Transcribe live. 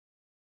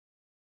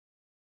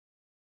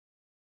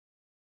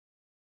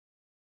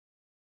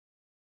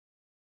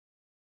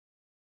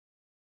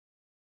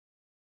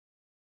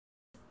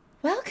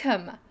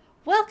Welcome!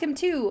 Welcome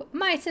to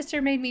My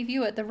Sister Made Me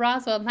View It, the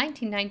Roswell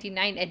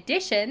 1999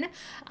 edition.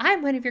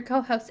 I'm one of your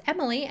co-hosts,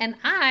 Emily, and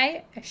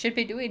I should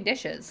be doing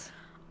dishes.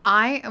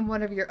 I am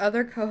one of your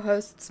other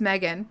co-hosts,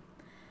 Megan,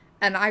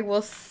 and I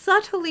will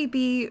subtly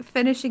be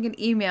finishing an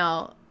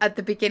email at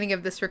the beginning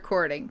of this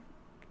recording.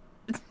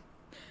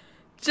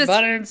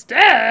 But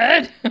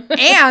instead...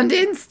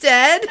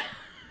 instead...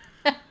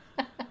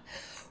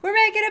 We're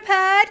making a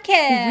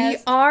podcast. We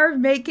are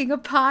making a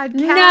podcast.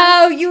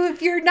 No, if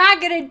you're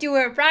not going to do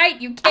it right,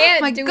 you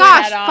can't do it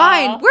at all.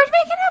 Fine. We're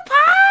making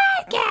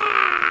a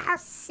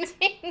podcast.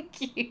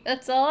 Thank you.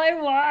 That's all I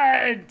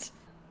want.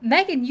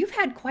 Megan, you've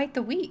had quite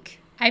the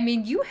week. I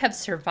mean, you have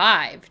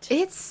survived.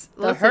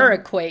 The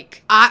hurricane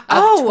of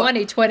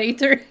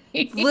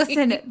 2023.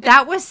 Listen,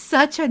 that was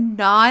such a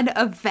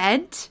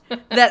non-event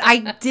that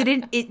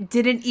it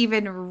didn't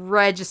even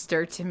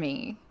register to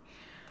me.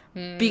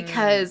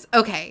 Because,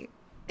 okay,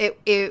 it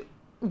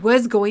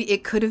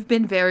could have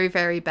been very,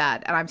 very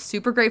bad. And I'm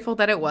super grateful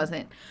that it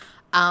wasn't.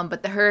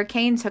 But the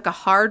hurricane took a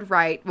hard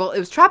right. Well, it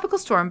was tropical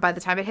storm by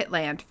the time it hit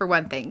land, for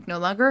one thing. No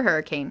longer a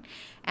hurricane.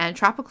 And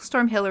Tropical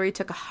Storm Hillary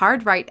took a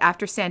hard right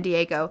after San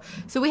Diego.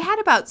 So we had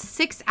about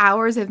 6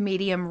 hours of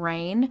medium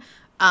rain,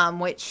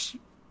 which,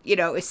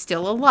 is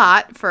still a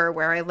lot for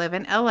where I live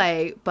in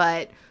LA.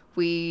 But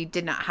we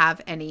did not have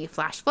any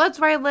flash floods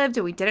where I lived,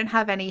 and we didn't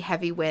have any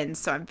heavy winds.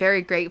 So I'm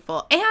very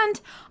grateful. And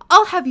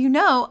I'll have you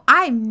know,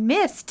 I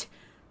missed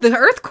the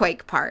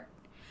earthquake part.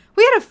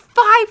 We had a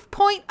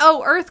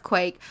 5.0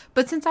 earthquake,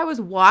 but since I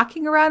was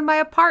walking around my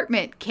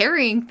apartment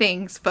carrying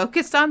things,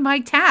 focused on my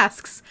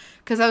tasks,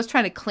 because I was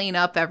trying to clean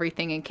up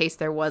everything in case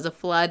there was a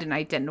flood and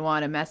I didn't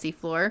want a messy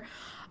floor,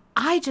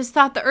 I just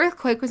thought the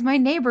earthquake was my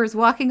neighbors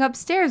walking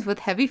upstairs with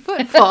heavy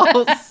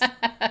footfalls.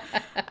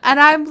 And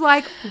I'm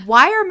like,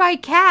 why are my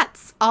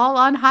cats all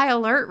on high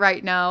alert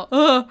right now?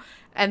 Ugh.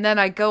 And then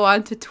I go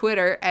onto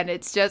Twitter and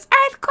it's just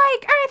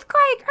earthquake,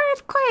 earthquake,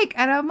 earthquake.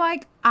 And I'm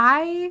like,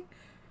 I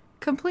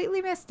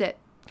completely missed it.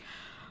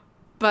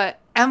 But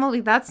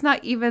Emily, that's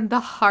not even the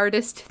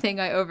hardest thing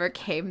I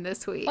overcame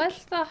this week.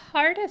 What's the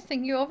hardest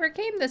thing you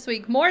overcame this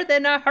week? More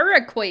than a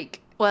hurricane?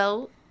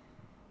 Well,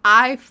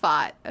 I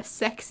fought a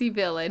sexy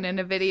villain in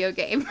a video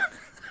game.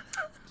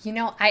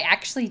 I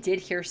actually did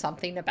hear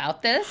something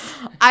about this.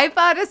 I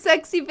fought a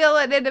sexy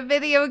villain in a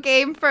video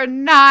game for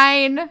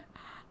 9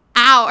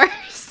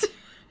 hours.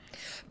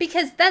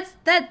 Because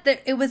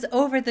it was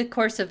over the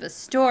course of a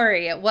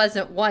story. It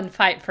wasn't one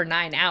fight for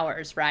 9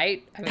 hours,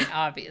 right? I mean,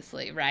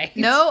 obviously, right?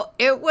 No,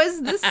 it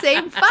was the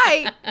same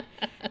fight.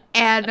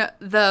 And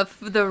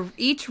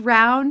each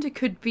round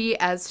could be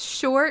as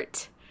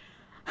short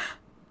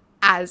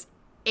as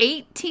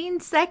 18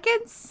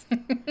 seconds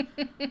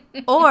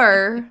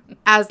or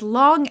as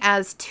long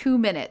as 2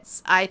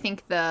 minutes. I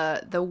think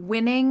the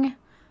winning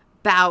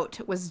bout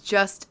was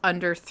just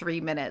under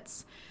 3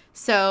 minutes.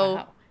 So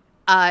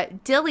wow.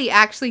 Dilly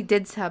actually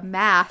did some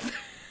math,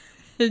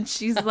 and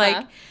she's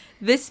like,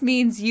 this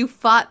means you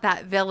fought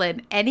that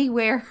villain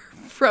anywhere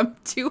from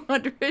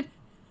 200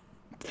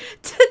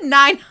 to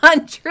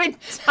 900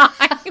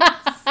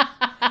 times.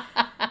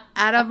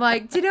 And I'm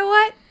like, do you know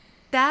what?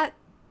 That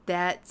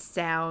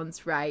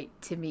sounds right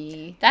to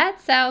me. That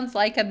sounds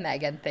like a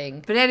Megan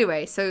thing. But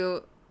anyway,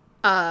 so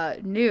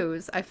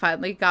news, I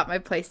finally got my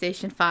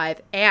PlayStation 5,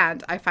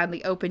 and I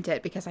finally opened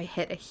it because I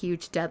hit a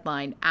huge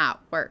deadline at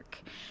work.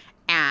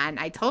 And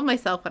I told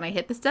myself when I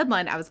hit this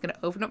deadline, I was going to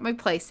open up my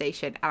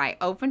PlayStation. And I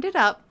opened it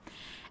up.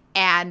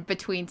 And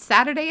between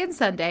Saturday and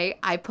Sunday,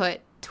 I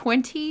put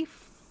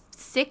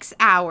 26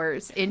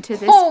 hours into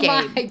this game.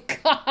 Oh my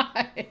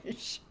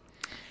gosh.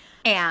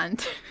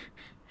 And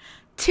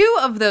 2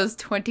 of those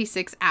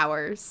 26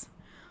 hours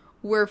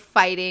were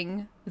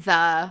fighting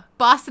the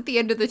boss at the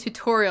end of the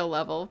tutorial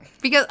level.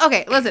 Because,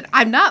 okay, listen,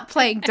 I'm not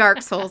playing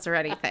Dark Souls or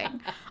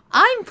anything.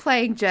 I'm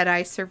playing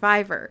Jedi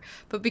Survivor,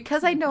 but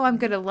because I know I'm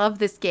going to love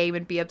this game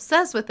and be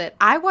obsessed with it,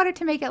 I wanted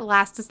to make it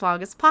last as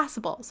long as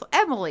possible. So,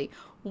 Emily,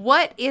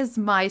 what is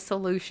my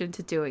solution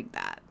to doing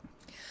that?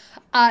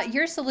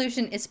 Your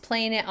solution is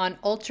playing it on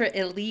Ultra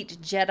Elite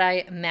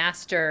Jedi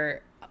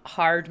Master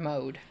hard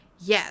mode.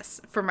 Yes,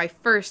 for my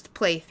first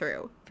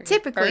playthrough.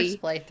 Typically,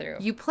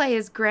 you play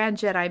as Grand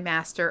Jedi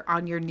Master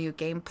on your New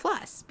Game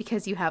Plus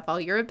because you have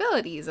all your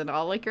abilities and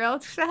all like your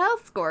extra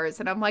health scores.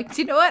 And I'm like,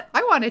 do you know what?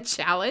 I want a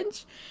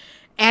challenge.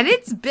 And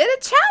it's been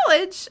a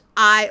challenge.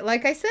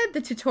 Like I said,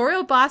 the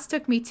tutorial boss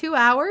took me 2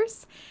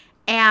 hours.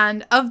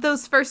 And of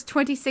those first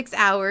 26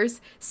 hours,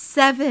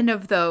 7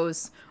 of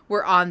those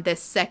were on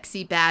this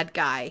sexy bad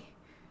guy.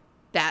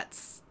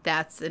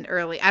 That's an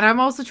early... And I'm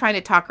also trying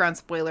to talk around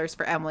spoilers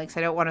for Emily because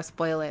I don't want to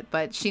spoil it.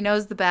 But she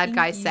knows the bad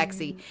guy's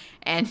sexy.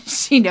 And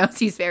she knows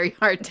he's very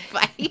hard to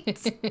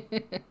fight.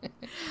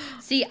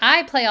 See,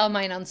 I play all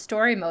mine on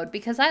story mode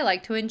because I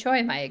like to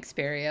enjoy my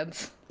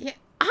experience. Yeah,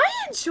 I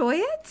enjoy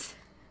it.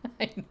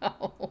 I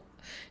know.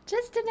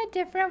 Just in a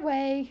different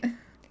way.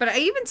 But I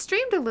even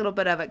streamed a little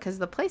bit of it because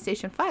the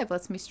PlayStation 5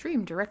 lets me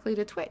stream directly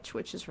to Twitch,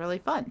 which is really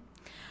fun.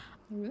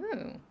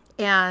 Ooh.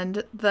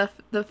 And the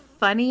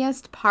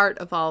funniest part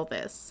of all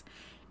this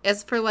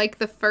is for like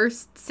the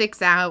first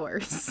 6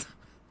 hours.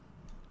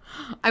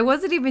 I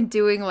wasn't even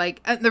doing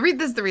like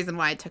this is the reason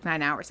why it took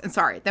 9 hours. And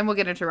sorry, then we'll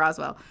get into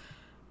Roswell.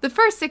 The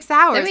first 6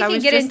 hours, then we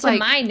can get into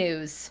my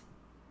news.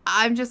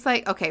 I'm just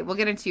like, okay, we'll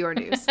get into your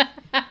news.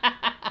 The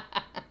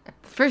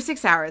first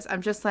 6 hours,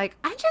 I'm just like,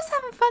 I'm just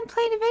having fun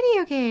playing a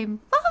video game.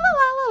 La la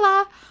la la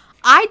la.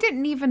 I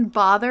didn't even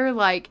bother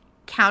like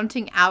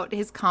counting out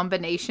his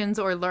combinations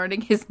or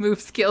learning his move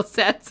skill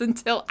sets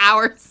until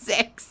hour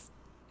 6.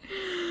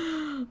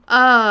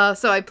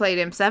 So I played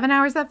him 7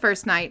 hours that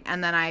first night,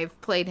 and then I've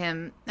played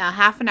him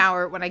half an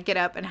hour when I get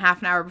up and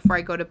half an hour before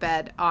I go to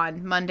bed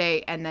on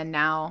Monday, and then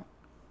now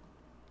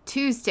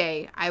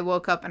Tuesday I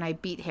woke up and I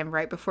beat him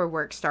right before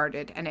work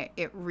started, and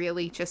it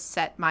really just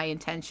set my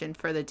intention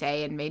for the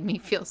day and made me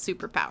feel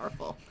super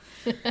powerful.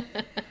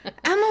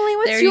 Emily,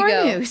 what's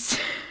your news?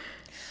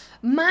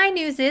 My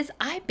news is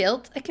I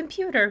built a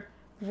computer.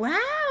 Wow,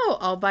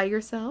 all by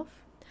yourself?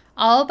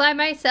 All by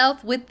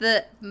myself with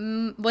a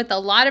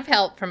lot of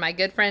help from my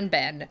good friend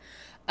Ben,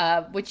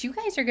 which you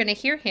guys are going to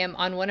hear him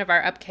on one of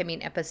our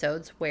upcoming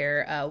episodes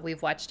where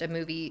we've watched a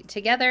movie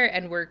together,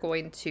 and we're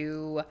going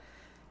to...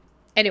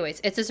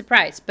 Anyways, it's a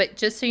surprise, but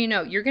just so you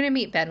know, you're going to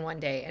meet Ben one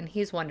day, and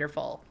he's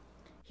wonderful.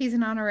 He's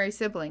an honorary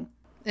sibling.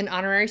 An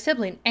honorary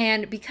sibling.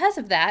 And because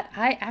of that,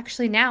 I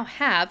actually now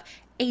have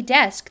a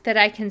desk that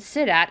I can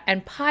sit at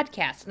and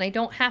podcast, and I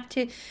don't have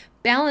to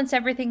balance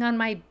everything on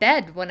my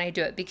bed when I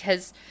do it,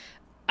 because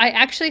I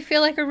actually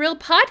feel like a real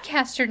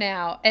podcaster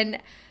now. And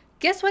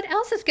guess what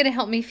else is going to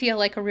help me feel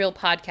like a real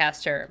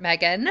podcaster,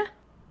 Megan?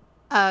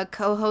 A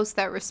co-host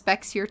that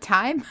respects your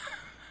time?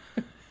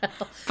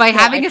 By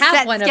having a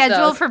set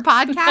schedule for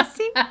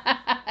podcasting?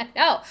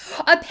 No,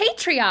 a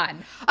Patreon.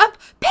 A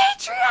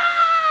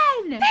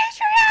Patreon!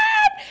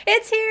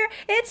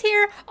 It's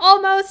here,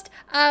 almost.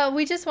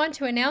 We just want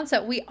to announce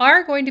that we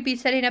are going to be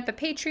setting up a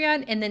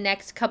Patreon in the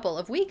next couple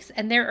of weeks,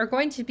 and there are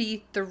going to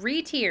be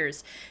 3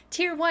 tiers.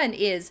 Tier 1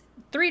 is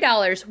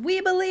 $3. We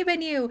believe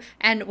in you.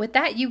 And with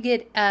that, you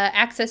get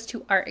access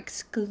to our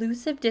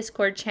exclusive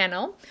Discord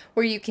channel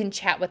where you can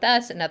chat with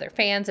us and other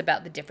fans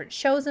about the different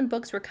shows and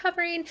books we're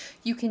covering.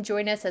 You can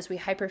join us as we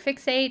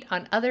hyperfixate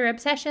on other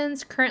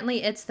obsessions.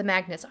 Currently, it's the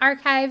Magnus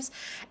Archives.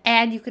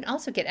 And you can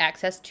also get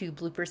access to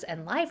bloopers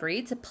and live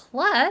reads.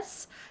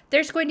 Plus,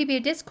 there's going to be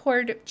a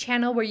Discord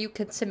channel where you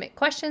can submit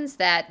questions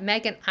that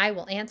Meg and I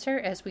will answer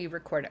as we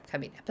record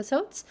upcoming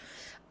episodes.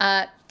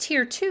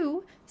 Tier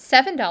 2,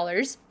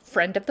 $7,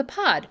 Friend of the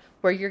Pod,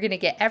 where you're going to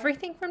get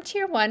everything from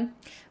Tier 1.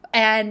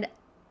 And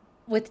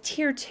with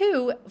Tier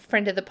 2,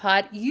 Friend of the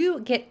Pod, you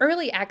get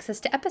early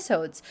access to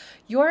episodes.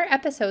 Your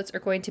episodes are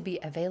going to be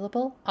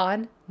available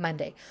on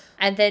Monday.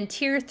 And then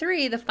Tier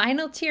 3, the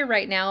final tier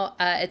right now,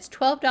 it's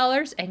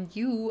 $12, and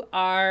you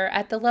are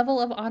at the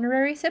level of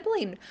honorary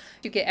sibling.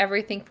 You get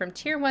everything from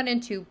Tier 1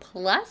 and 2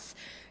 plus.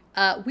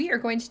 We are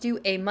going to do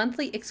a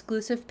monthly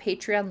exclusive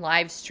Patreon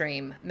live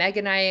stream. Meg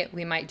and I,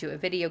 we might do a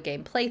video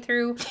game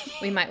playthrough.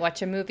 We might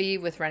watch a movie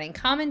with running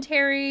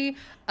commentary,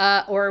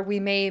 or we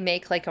may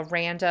make like a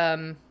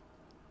random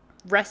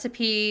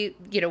recipe.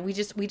 You know,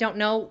 we don't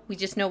know. We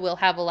just know we'll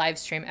have a live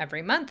stream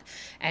every month,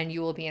 and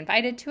you will be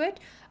invited to it.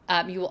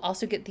 You will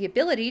also get the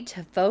ability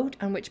to vote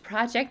on which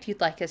project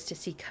you'd like us to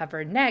see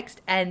covered next.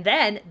 And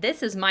then,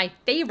 this is my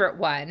favorite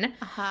one.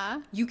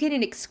 You get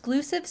an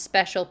exclusive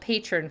special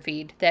patron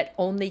feed that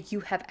only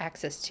you have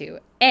access to.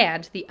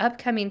 And the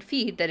upcoming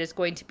feed that is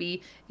going to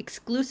be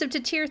exclusive to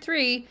Tier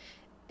 3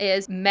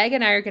 is Meg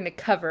and I are going to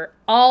cover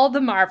all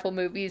the Marvel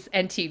movies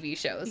and TV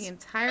shows. The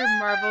entire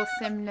Marvel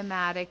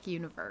cinematic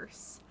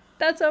universe.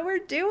 That's what we're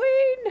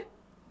doing.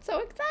 So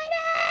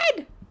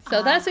excited.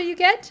 So that's what you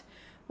get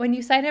when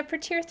you sign up for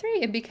Tier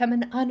 3 and become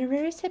an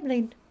honorary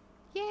sibling.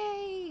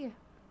 Yay!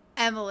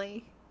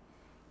 Emily,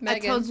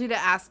 Megan. I told you to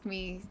ask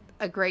me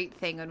a great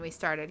thing when we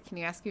started. Can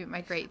you ask me what my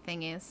great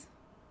thing is?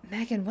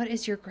 Megan, what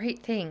is your great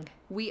thing?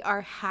 We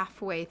are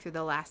halfway through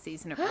the last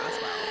season of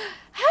Roswell.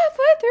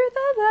 Halfway through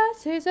the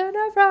last season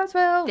of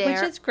Roswell,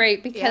 which is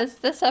great because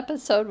this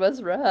episode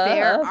was rough.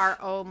 There are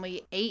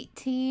only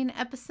 18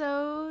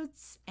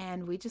 episodes,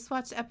 and we just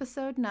watched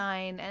episode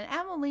 9. And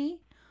Emily,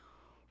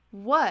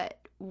 what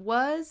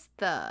was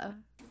the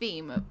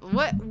theme of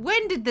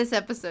when did this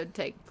episode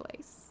take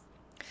place?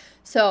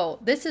 So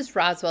this is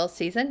Roswell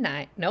season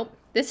 9. Nope.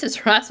 This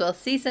is Roswell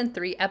season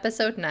 3,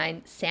 episode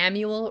 9,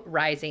 Samuel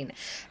Rising.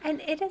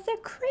 And it is a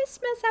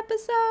Christmas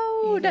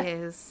episode. It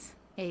is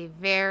a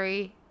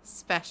very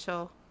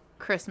special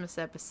Christmas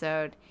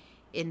episode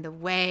in the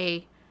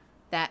way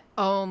that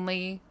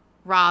only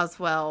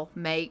Roswell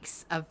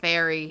makes a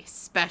very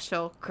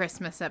special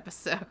Christmas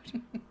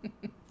episode.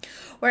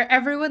 Where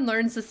everyone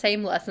learns the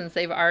same lessons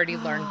they've already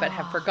learned but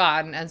have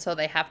forgotten, and so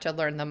they have to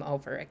learn them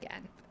over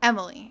again.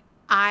 Emily,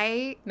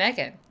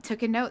 Megan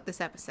took a note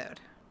this episode.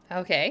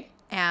 Okay.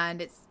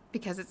 And it's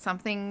because it's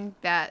something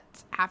that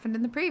happened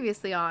in the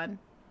previously on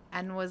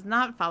and was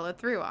not followed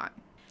through on.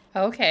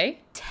 Okay.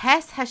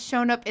 Tess has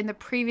shown up in the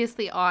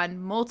previously on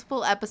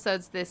multiple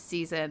episodes this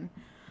season,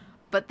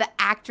 but the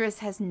actress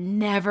has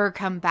never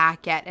come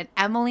back yet. And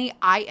Emily,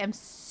 I am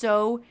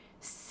so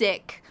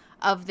sick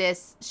of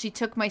this She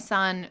Took My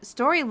Son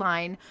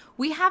storyline,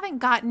 we haven't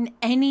gotten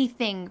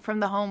anything from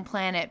the home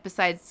planet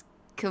besides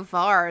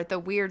Kavar, the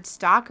weird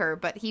stalker,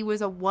 but he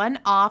was a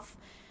one-off,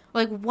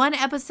 like,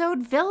 one-episode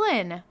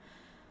villain.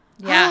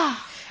 Yeah.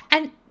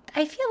 And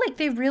I feel like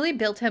they really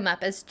built him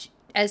up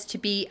as to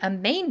be a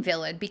main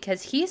villain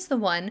because he's the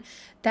one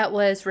that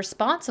was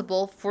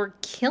responsible for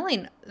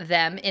killing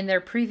them in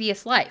their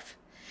previous life.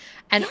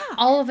 And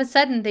all of a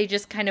sudden, they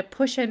just kind of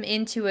push him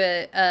into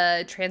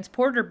a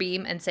transporter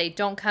beam and say,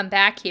 don't come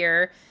back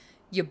here,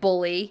 you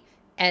bully.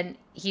 And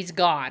he's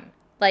gone.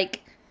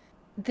 Like,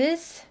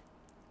 this,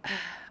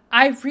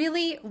 I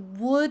really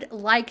would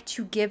like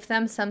to give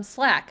them some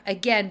slack.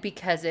 Again,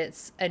 because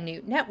it's a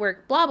new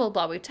network, blah, blah,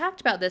 blah. We've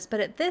talked about this. But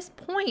at this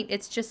point,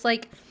 it's just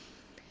like,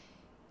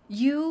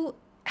 you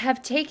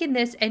have taken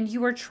this and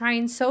you are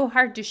trying so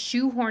hard to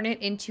shoehorn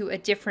it into a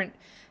different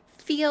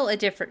feel, a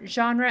different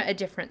genre, a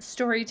different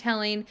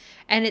storytelling,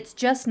 and it's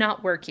just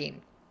not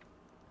working.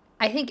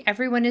 I think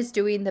everyone is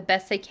doing the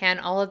best they can,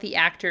 all of the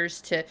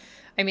actors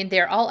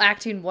they're all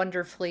acting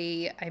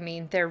wonderfully. I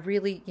mean, they're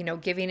really,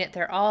 giving it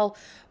their all,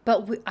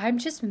 but I'm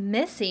just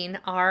missing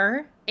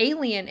our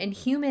alien and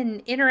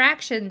human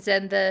interactions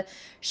and the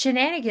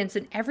shenanigans,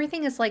 and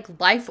everything is like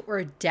life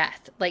or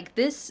death. Like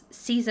this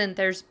season,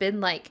 there's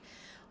been like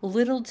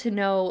little to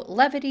no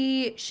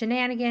levity,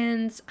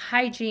 shenanigans,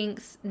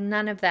 hijinks,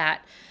 none of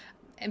that.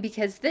 And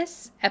because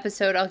this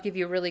episode, I'll give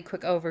you a really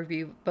quick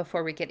overview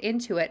before we get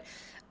into it.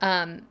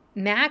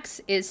 Max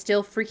is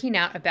still freaking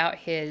out about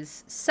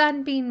his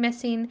son being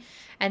missing.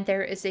 And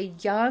there is a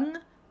young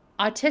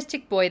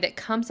autistic boy that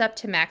comes up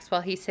to Max while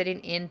he's sitting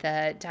in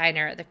the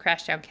diner at the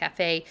Crashdown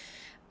Cafe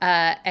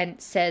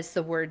and says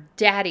the word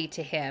daddy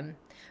to him,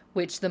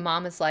 which the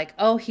mom is like,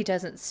 oh, he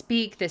doesn't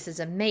speak. This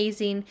is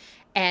amazing.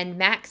 And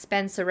Max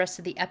spends the rest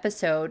of the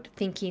episode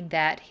thinking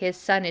that his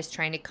son is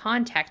trying to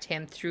contact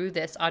him through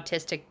this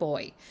autistic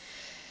boy.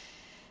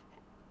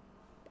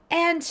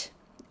 And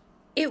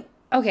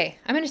I'm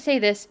going to say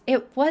this.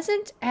 It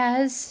wasn't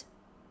as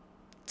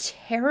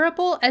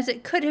terrible as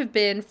it could have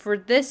been for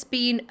this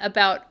being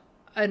about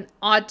an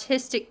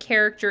autistic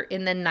character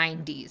in the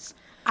 90s.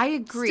 I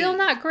agree. Still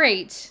not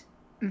great.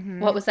 Mm-hmm.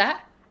 What was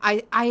that?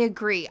 I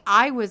agree.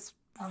 I was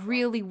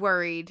really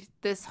worried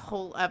this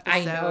whole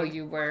episode. I know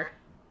you were.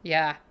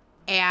 Yeah.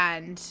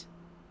 And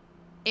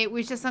it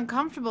was just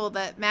uncomfortable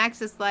that Max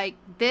is like,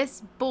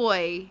 this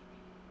boy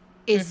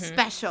is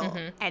special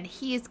and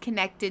he is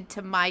connected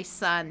to my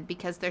son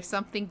because there's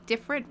something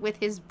different with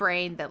his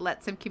brain that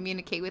lets him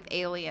communicate with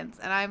aliens.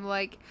 And I'm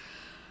like,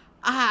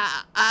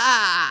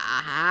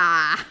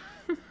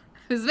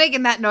 Who's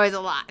making that noise a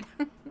lot.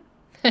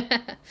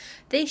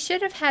 They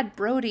should have had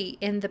Brody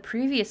in the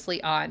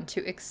previously on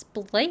to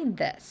explain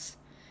this.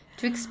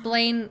 To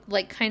explain,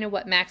 like, kind of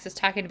what Max is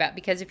talking about.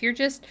 Because if you're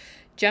just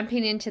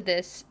jumping into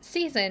this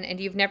season and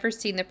you've never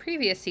seen the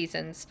previous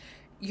seasons,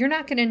 you're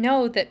not going to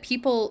know that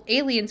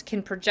aliens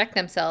can project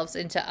themselves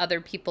into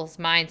other people's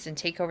minds and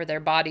take over their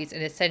bodies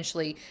and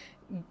essentially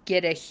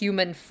get a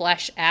human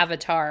flesh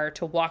avatar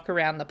to walk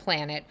around the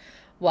planet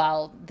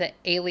while the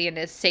alien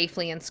is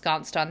safely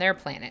ensconced on their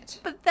planet.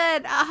 But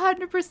then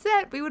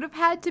 100% we would have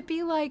had to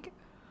be like,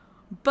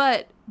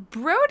 but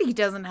Brody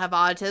doesn't have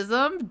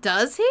autism,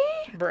 does he?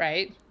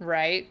 Right.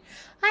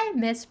 I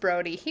miss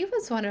Brody. He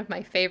was one of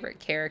my favorite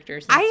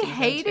characters in I season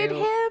hated 2.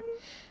 him.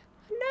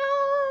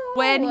 No.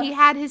 When he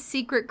had his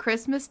secret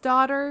Christmas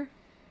daughter.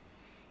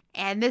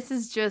 And this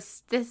is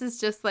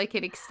just like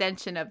an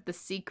extension of the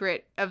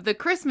secret of the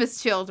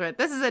Christmas children.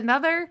 This is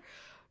another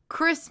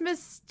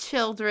Christmas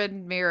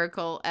children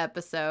miracle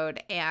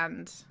episode.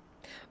 And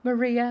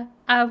Maria,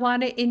 I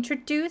want to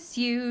introduce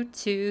you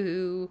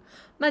to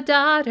my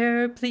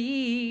daughter,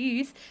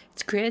 please.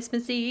 It's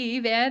Christmas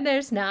Eve and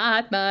there's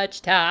not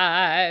much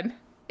time.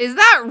 Is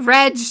that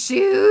Red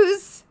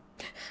Shoes?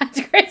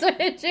 That's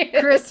Christmas Shoes.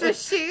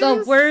 Christmas Shoes?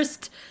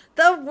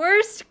 The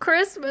worst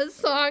Christmas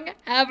song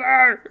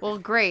ever. Well,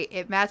 great.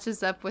 It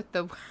matches up with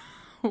the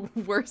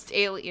worst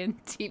alien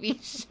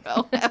TV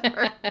show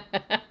ever.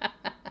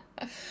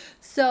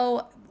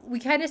 So we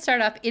kind of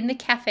start off in the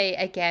cafe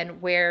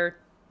again where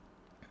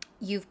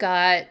you've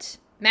got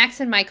Max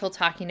and Michael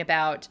talking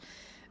about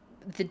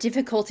the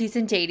difficulties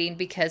in dating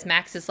because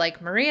Max is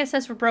like, Maria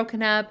says we're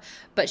broken up,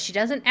 but she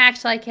doesn't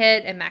act like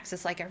it. And Max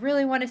is like, I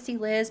really want to see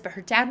Liz, but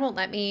her dad won't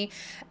let me.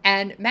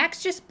 And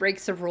Max just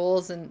breaks the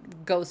rules and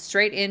goes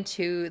straight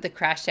into the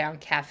Crashdown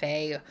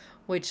Cafe,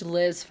 which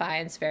Liz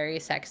finds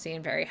very sexy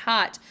and very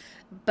hot.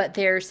 But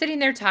they're sitting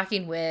there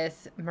talking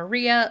with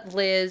Maria,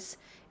 Liz,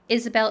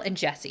 Isabel, and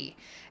Jesse.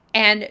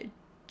 And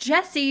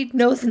Jesse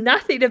knows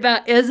nothing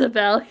about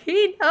Isabel.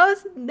 He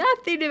knows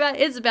nothing about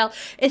Isabel,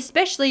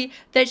 especially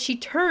that she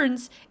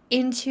turns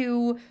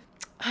into,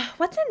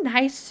 what's a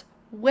nice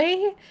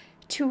way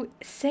to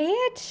say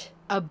it?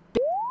 A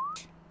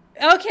bitch.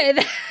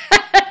 Okay,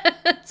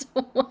 that's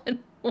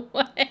one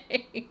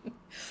way.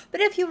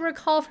 But if you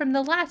recall from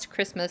the last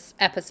Christmas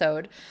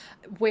episode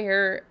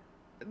where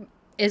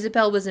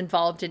Isabel was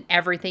involved in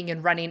everything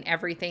and running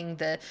everything,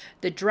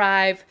 the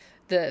drive,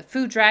 the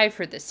food drive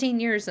for the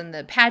seniors and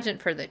the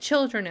pageant for the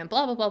children and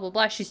blah, blah, blah, blah,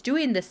 blah. She's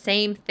doing the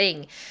same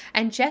thing.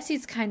 And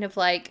Jesse's kind of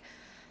like,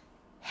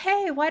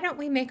 hey, why don't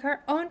we make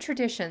our own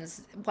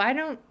traditions? Why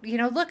don't,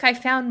 look, I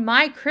found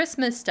my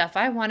Christmas stuff.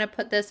 I want to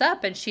put this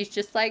up. And she's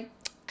just like,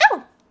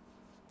 oh,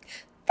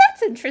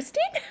 that's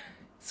interesting.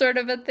 Sort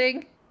of a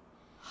thing.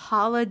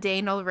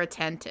 Holodanal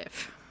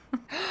retentive.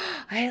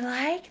 I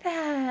like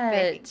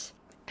that.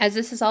 As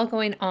this is all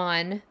going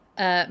on,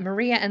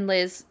 Maria and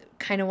Liz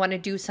kind of want to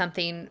do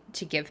something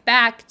to give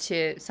back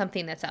to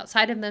something that's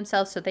outside of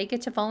themselves. So they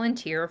get to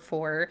volunteer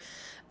for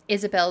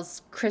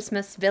Isabel's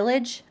Christmas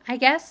village, I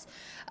guess.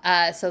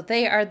 So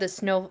they are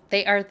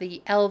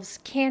the elves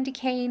Candy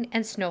Cane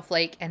and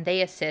Snowflake, and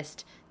they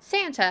assist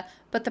Santa.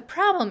 But the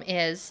problem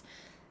is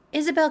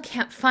Isabel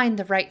can't find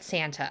the right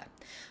Santa.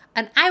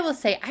 And I will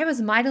say, I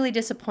was mightily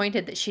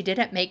disappointed that she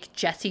didn't make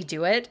Jesse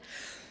do it.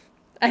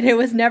 And it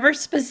was never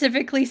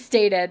specifically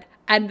stated.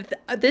 And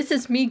this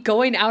is me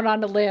going out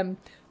on a limb.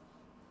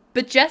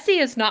 But Jesse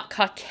is not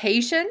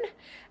Caucasian.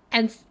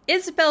 And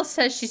Isabel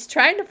says she's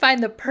trying to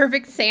find the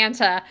perfect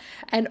Santa.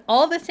 And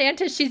all the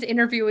Santas she's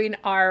interviewing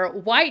are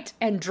white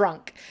and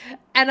drunk.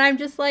 And I'm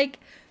just like,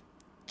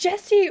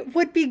 Jesse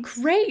would be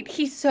great.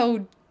 He's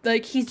so,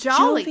 he's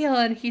jolly. jovial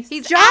and he's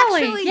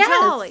jolly. Actually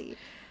jolly.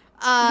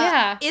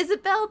 Yeah.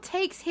 Isabel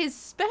takes his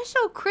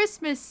special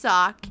Christmas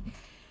sock,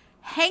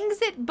 hangs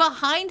it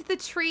behind the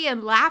tree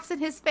and laughs in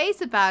his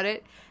face about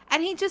it,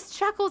 and he just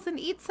chuckles and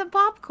eats some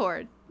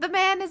popcorn. The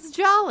man is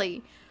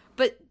jolly.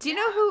 But do you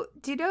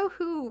know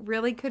who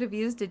really could have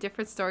used a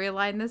different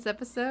storyline this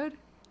episode?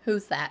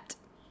 Who's that?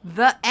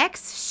 The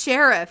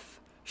ex-sheriff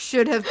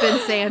should have been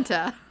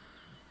Santa.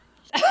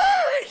 It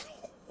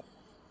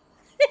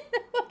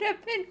would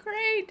have been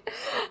great.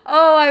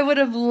 Oh, I would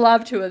have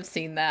loved to have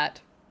seen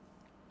that.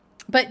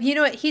 But you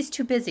know what? He's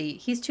too busy.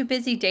 He's too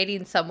busy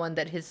dating someone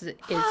that is his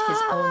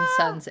own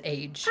son's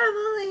age.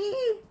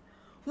 Emily,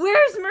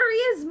 where's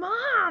Maria's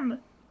mom?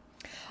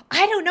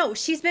 I don't know.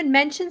 She's been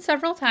mentioned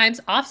several times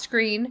off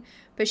screen,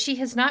 but she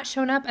has not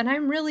shown up. And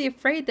I'm really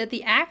afraid that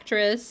the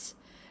actress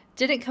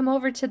didn't come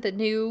over to the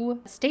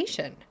new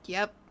station.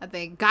 Yep.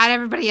 They got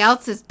everybody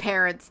else's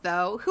parents,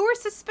 though, who were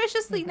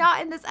suspiciously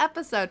not in this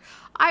episode.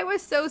 I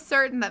was so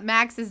certain that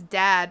Max's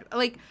dad,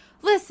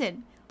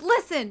 listen.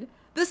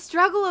 The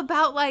struggle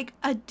about,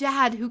 a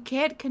dad who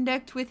can't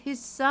connect with his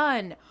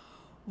son.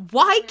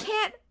 Why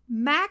can't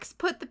Max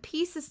put the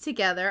pieces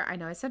together? I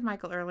know I said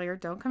Michael earlier.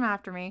 Don't come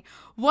after me.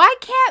 Why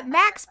can't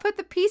Max put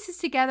the pieces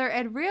together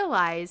and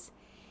realize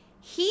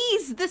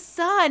he's the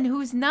son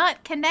who's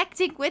not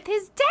connecting with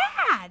his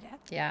dad?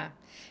 Yeah.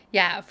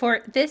 Yeah,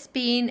 for this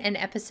being an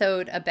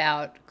episode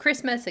about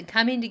Christmas and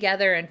coming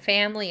together and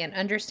family and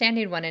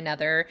understanding one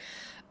another,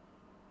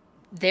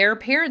 their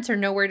parents are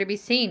nowhere to be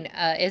seen.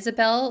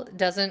 Isabel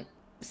doesn't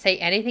say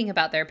anything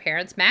about their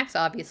parents. Max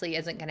obviously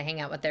isn't going to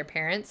hang out with their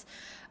parents.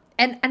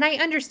 And I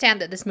understand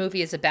that this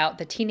movie is about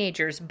the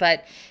teenagers,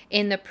 but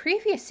in the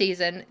previous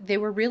season, they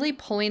were really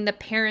pulling the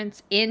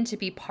parents in to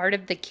be part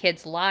of the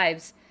kids'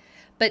 lives.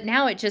 But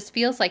now it just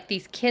feels like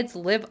these kids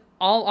live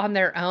all on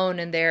their own,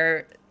 and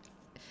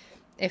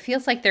it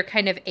feels like they're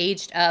kind of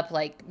aged up.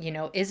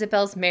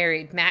 Isabel's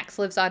married, Max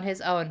lives on his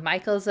own,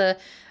 Michael's a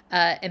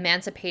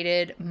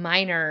emancipated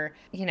minor.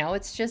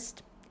 It's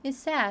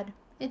sad.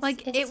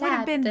 It would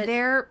have been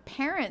their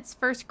parents'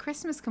 first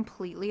Christmas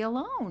completely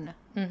alone.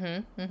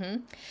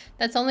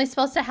 That's only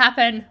supposed to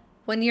happen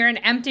when you're an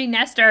empty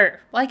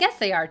nester. Well, I guess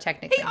they are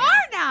technically. They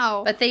are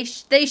now. But they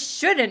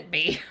shouldn't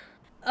be.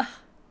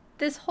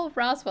 This whole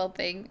Roswell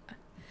thing.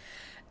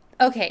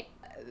 Okay,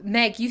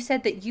 Meg, you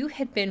said that you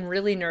had been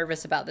really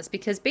nervous about this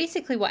because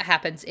basically what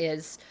happens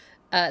is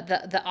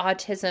the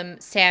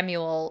autism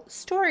Samuel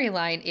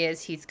storyline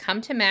is he's come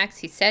to Max,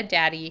 he said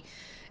daddy,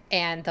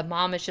 and the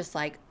mom is just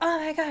like, oh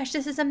my gosh,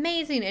 this is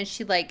amazing. And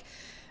she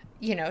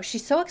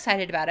she's so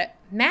excited about it.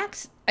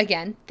 Max,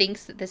 again,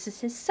 thinks that this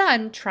is his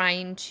son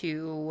trying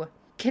to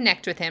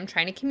connect with him,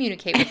 trying to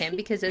communicate with him,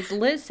 because as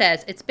Liz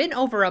says, it's been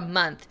over a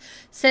month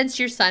since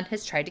your son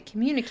has tried to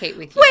communicate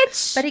with you.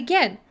 But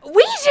again,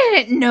 we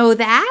didn't know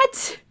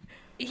that.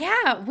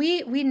 Yeah,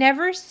 we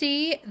never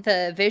see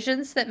the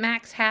visions that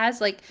Max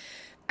has.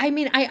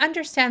 I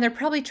understand they're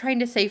probably trying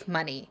to save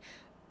money.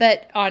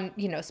 But on,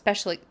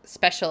 special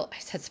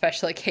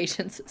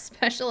occasions,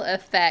 special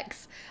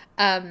effects.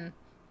 But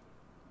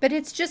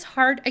it's just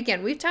hard.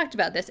 Again, we've talked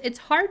about this. It's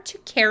hard to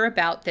care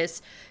about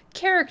this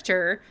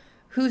character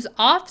who's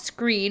off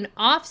screen,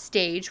 off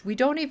stage. We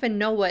don't even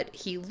know what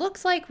he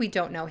looks like. We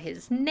don't know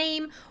his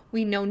name.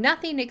 We know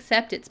nothing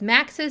except it's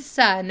Max's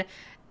son.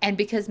 And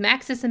because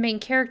Max is the main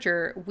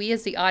character, we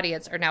as the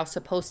audience are now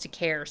supposed to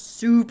care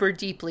super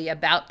deeply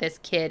about this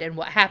kid and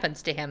what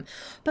happens to him.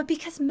 But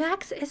because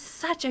Max is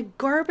such a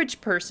garbage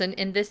person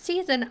in this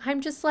season,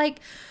 I'm just like,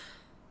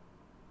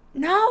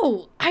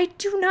 no, I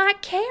do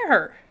not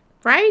care.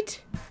 Right?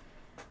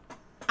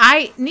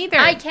 Neither.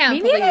 I can't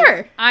Me believe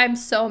neither. I'm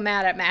so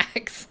mad at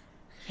Max.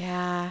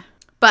 Yeah.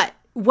 But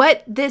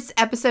what this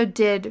episode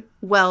did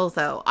well,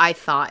 though, I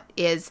thought,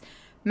 is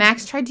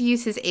Max tried to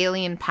use his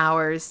alien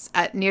powers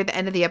near the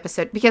end of the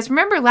episode. Because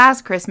remember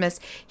last Christmas,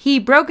 he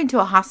broke into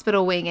a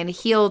hospital wing and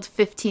healed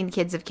 15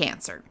 kids of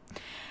cancer.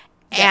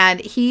 Yeah. And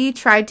he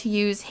tried to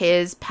use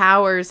his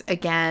powers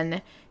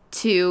again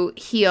to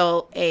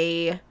heal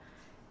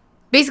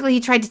basically, he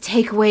tried to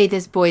take away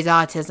this boy's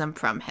autism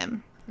from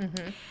him.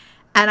 Mm-hmm.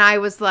 And I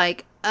was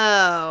like,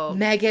 oh.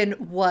 Megan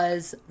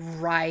was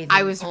writhing.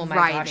 I was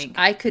writhing. Gosh.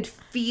 I could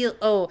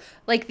feel,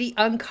 like the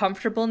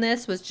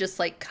uncomfortableness was just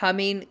like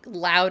coming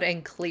loud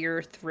and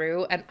clear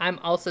through. And I'm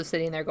also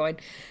sitting there going,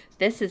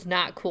 this is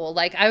not cool.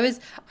 Like I was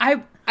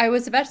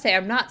about to say,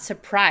 I'm not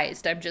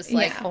surprised. I'm just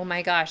like, oh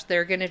my gosh,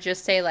 they're going to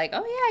just say like,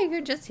 oh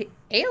yeah,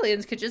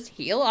 aliens could just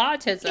heal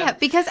autism. Yeah,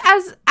 because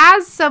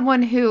as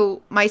someone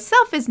who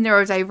myself is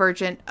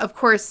neurodivergent, of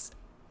course,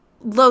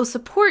 low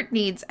support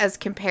needs as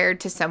compared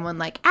to someone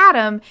like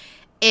Adam,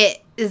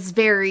 it is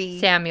very...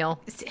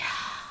 Samuel.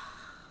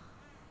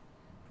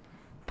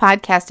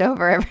 Podcast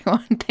over,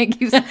 everyone. Thank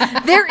you.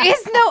 There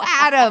is no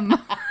Adam.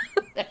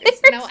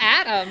 There's no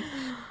Adam.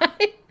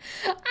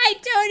 I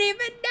don't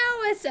even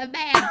know a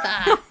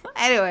Samantha.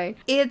 Anyway,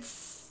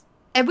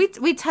 and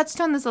we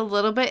touched on this a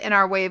little bit in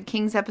our Way of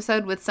Kings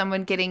episode with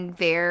someone getting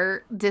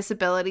their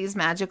disabilities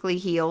magically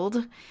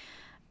healed.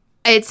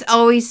 It's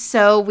always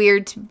so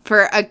weird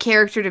for a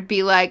character to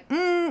be like,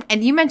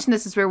 and you mentioned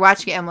this as we were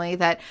watching, Emily,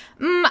 that,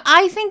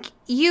 I think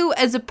you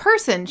as a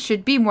person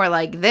should be more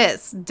like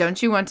this.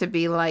 Don't you want to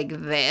be like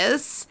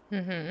this?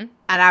 Mm-hmm.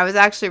 And I was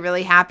actually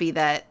really happy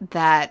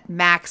that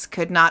Max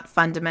could not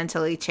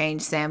fundamentally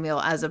change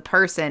Samuel as a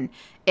person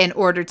in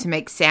order to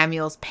make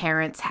Samuel's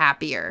parents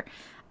happier.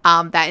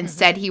 That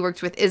instead he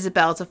worked with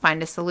Isabel to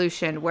find a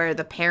solution where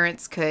the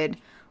parents could,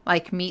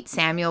 like, meet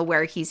Samuel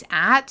where he's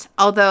at.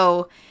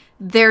 Although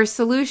their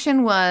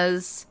solution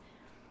was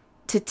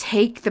to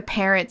take the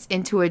parents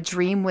into a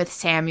dream with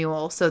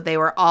Samuel so they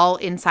were all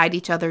inside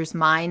each other's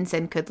minds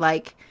and could,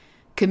 like,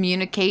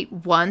 communicate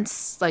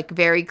once, like,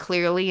 very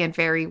clearly and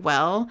very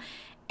well.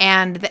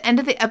 And the end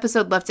of the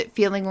episode left it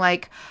feeling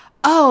like,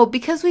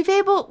 because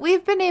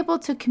we've been able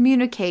to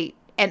communicate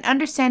and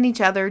understand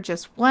each other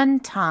just one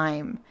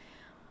time,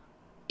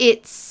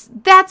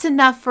 that's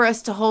enough for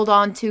us to hold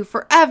on to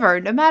forever,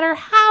 no matter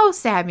how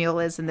Samuel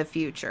is in the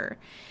future.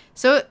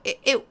 So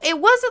it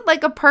wasn't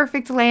like a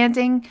perfect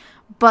landing,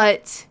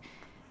 but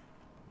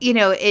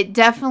it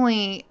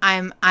definitely,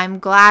 I'm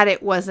glad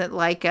it wasn't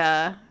like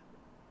I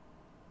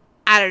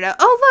don't know.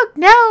 Oh, look,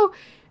 no,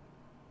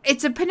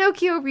 it's a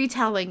Pinocchio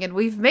retelling and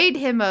we've made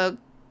him a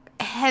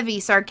heavy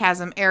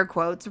sarcasm, air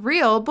quotes,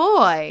 real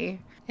boy.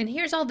 And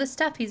here's all the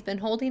stuff he's been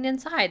holding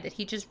inside that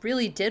he just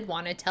really did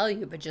want to tell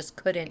you, but just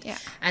couldn't. Yeah.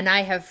 And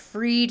I have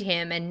freed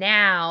him. And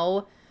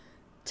now,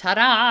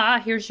 ta-da,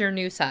 here's your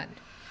new son.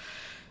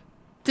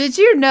 Did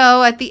you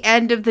know at the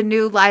end of the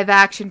new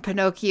live-action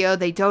Pinocchio,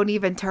 they don't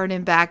even turn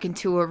him back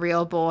into a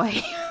real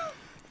boy?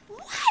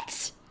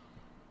 What?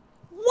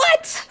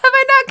 What? Have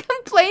I not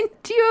complained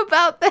to you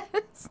about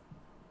this?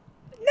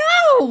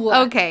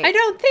 No. Okay. I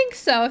don't think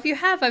so. If you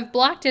have, I've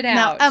blocked it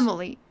out. Now,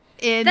 Emily,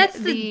 that's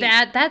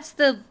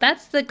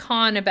the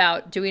con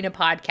about doing a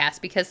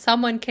podcast, because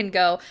someone can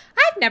go,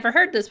 I've never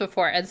heard this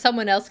before, and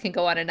someone else can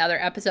go on another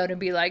episode and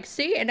be like,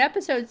 see, in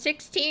episode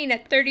 16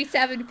 at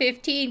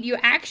 37:15 you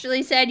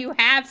actually said you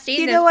have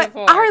seen this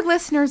before. Our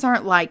listeners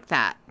aren't like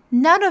that.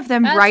 None of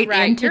them write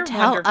in to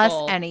tell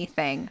us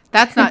anything.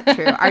 That's not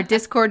true. Our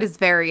Discord is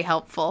very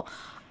helpful.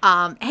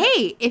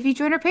 Hey, if you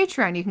join our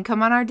Patreon, you can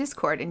come on our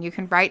Discord and you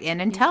can write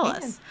in and tell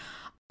us.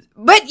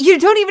 But you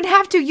don't even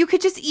have to. You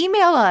could just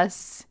email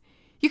us.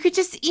 You could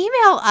just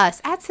email us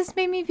at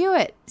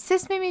sismademeview.it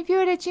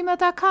at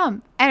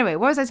gmail.com. Anyway,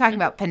 what was I talking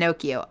about?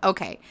 Pinocchio.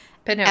 Okay.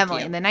 Pinocchio.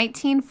 Emily, in the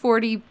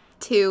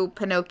 1942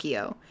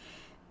 Pinocchio,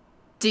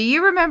 do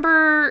you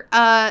remember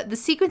the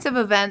sequence of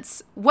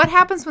events? What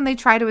happens when they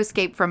try to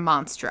escape from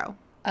Monstro?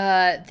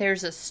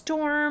 There's a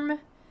storm,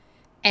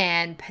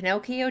 and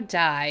Pinocchio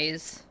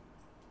dies,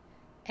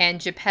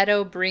 and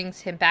Geppetto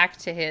brings him back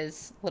to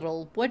his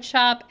little wood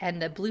shop, and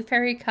the blue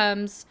fairy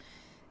comes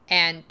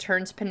and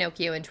turns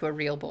Pinocchio into a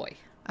real boy.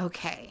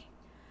 Okay.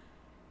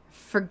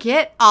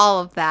 Forget all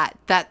of that.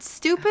 That's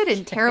stupid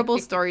and terrible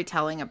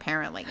storytelling,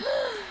 apparently.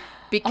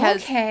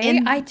 Because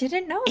I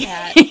didn't know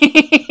that.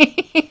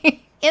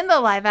 In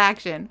the live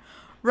action,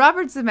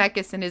 Robert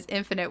Zemeckis in his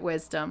infinite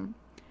wisdom.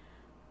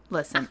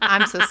 Listen,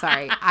 I'm so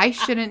sorry. I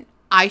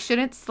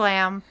shouldn't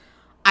slam.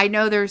 I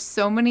know there's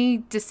so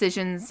many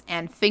decisions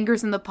and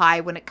fingers in the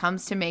pie when it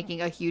comes to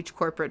making a huge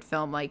corporate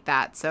film like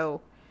that.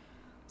 So,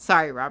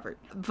 sorry, Robert.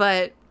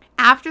 But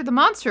after the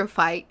Monstro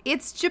fight,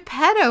 it's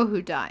Geppetto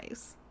who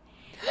dies.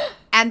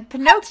 And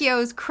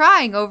Pinocchio's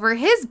crying over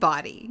his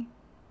body.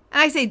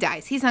 And I say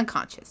dies. He's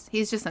unconscious.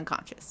 He's just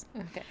unconscious.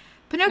 Okay.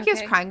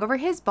 Pinocchio's crying over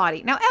his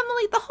body. Now,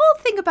 Emily, the whole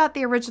thing about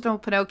the original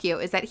Pinocchio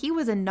is that he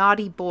was a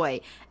naughty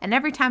boy. And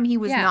every time he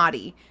was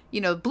naughty,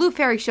 Blue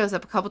Fairy shows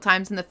up a couple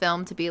times in the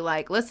film to be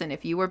like, listen,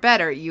 if you were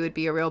better, you would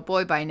be a real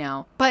boy by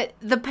now. But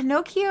the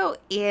Pinocchio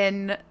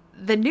in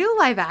the new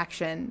live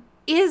action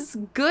is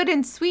good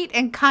and sweet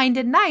and kind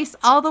and nice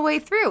all the way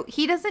through.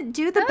 He doesn't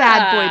do the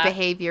bad boy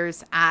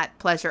behaviors at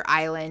Pleasure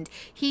Island.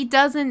 He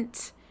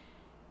doesn't,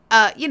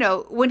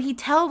 when he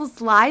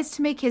tells lies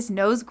to make his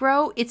nose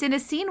grow, it's in a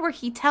scene where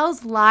he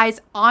tells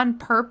lies on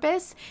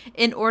purpose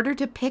in order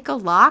to pick a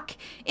lock,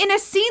 in a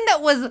scene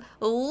that was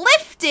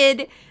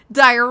lifted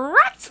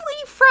directly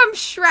from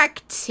Shrek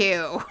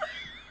 2.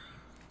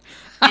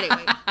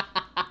 Anyway,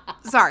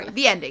 sorry,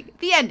 the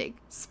ending.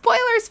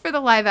 Spoilers for the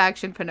live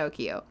action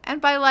Pinocchio. And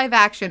by live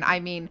action,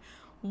 I mean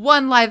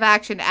one live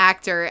action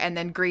actor and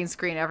then green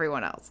screen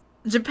everyone else.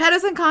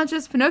 Geppetto's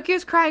unconscious.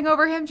 Pinocchio's crying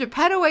over him.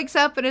 Geppetto wakes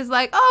up and is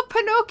like, "Oh,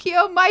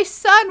 Pinocchio, my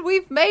son,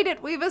 we've made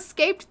it. We've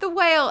escaped the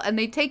whale." And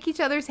they take each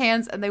other's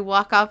hands and they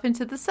walk off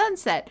into the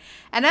sunset.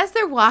 And as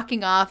they're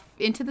walking off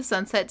into the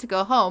sunset to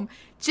go home,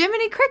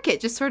 Jiminy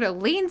Cricket just sort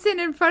of leans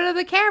in front of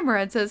the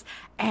camera and says,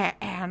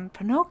 and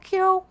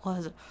Pinocchio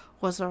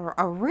was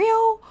a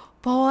real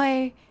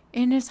boy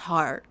in his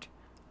heart.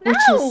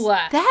 No!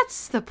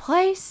 That's the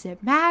place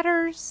it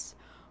matters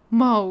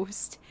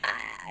most.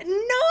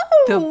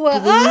 No! The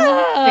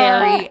blue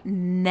fairy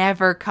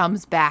never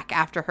comes back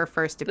after her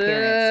first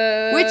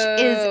appearance, which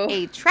is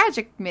a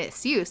tragic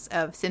misuse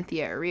of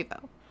Cynthia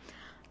Erivo.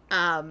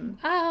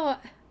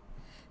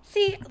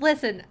 See,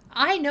 listen,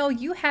 I know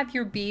you have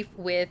your beef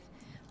with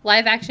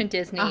live action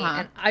Disney,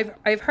 and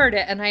I've heard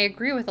it, and I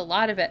agree with a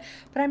lot of it,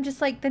 but I'm just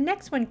like, the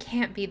next one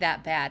can't be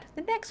that bad.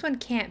 Now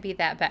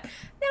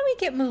we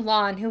get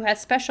Mulan, who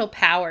has special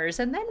powers,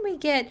 and then we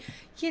get,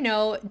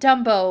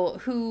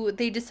 Dumbo, who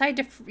they decide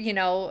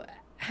to,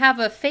 have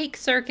a fake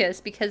circus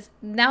because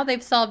now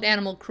they've solved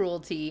animal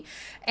cruelty,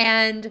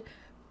 and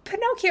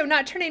Pinocchio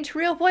not turning into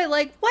a real boy.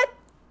 Like, what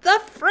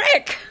the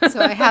frick? So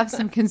I have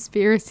some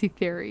conspiracy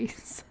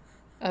theories.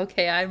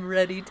 Okay, I'm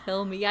ready.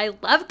 Tell me. I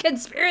love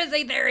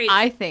conspiracy theories.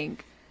 I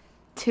think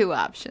 2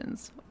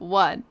 options.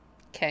 1,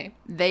 okay,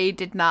 they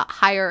did not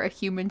hire a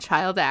human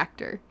child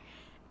actor.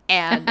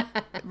 And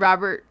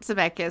Robert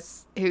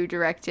Zemeckis, who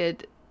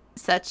directed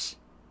such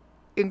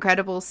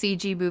incredible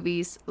CG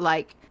movies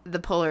like The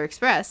Polar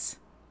Express,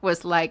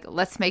 was like,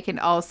 let's make an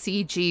all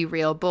CG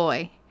real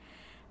boy.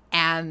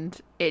 And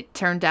it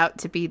turned out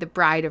to be The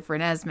Bride of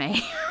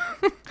Renesmee.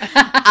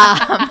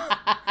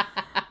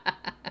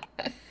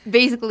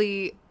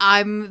 Basically,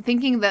 I'm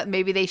thinking that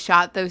maybe they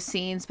shot those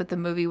scenes, but the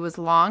movie was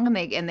long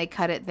and they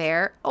cut it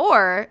there.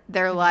 Or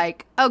they're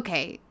like,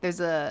 okay, there's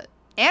a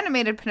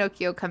animated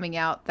Pinocchio coming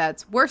out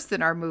that's worse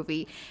than our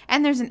movie,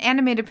 and there's an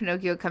animated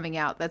Pinocchio coming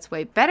out that's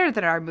way better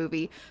than our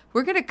movie.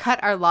 We're going to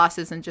cut our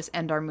losses and just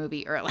end our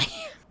movie early.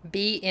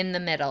 Be in the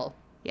middle.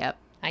 Yep.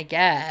 I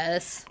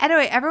guess.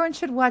 Anyway, everyone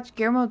should watch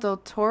Guillermo del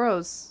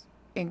Toro's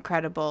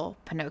incredible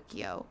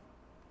Pinocchio.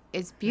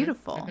 It's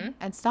beautiful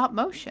and stop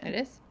motion. It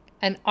is.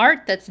 An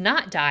art that's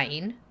not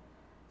dying,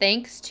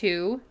 thanks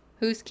to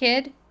whose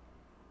kid?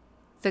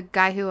 The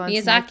guy who owns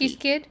Miyazaki's Nike.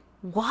 kid?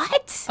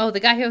 What? Oh, the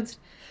guy who owns...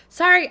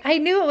 Sorry, I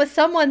knew it was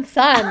someone's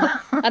son,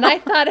 and I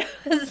thought it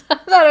was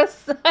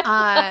son.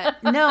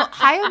 No,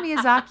 Hayao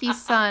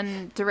Miyazaki's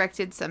son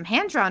directed some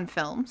hand-drawn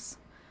films.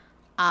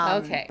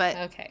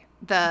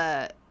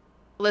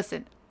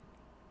 Listen,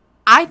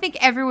 I think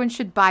everyone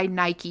should buy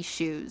Nike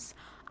shoes.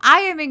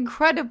 I am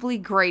incredibly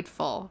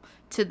grateful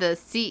to the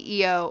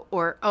CEO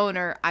or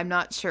owner, I'm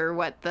not sure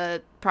what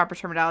the proper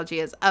terminology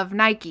is, of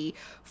Nike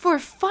for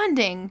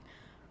funding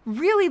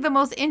really the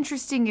most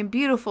interesting and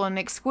beautiful and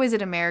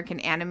exquisite American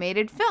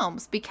animated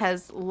films,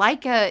 because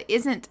Leica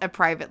isn't a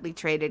privately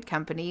traded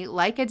company.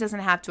 Leica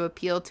doesn't have to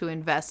appeal to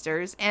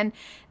investors, and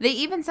they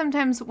even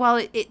sometimes, while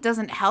it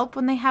doesn't help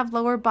when they have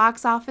lower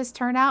box office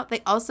turnout,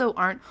 they also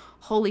aren't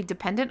wholly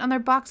dependent on their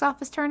box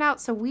office turnout,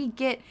 so we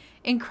get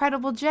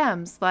incredible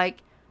gems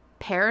like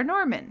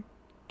Paranorman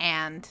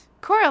and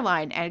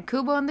Coraline and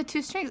Kubo and the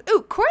Two Strings.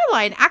 Ooh,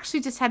 Coraline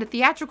actually just had a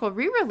theatrical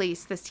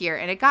re-release this year,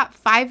 and it got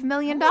 $5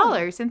 million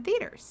in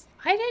theaters.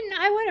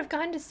 I would have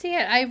gone to see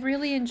it. I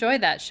really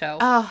enjoyed that show.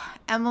 Oh,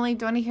 Emily,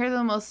 do you want to hear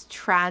the most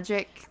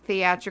tragic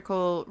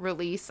theatrical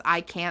release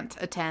I can't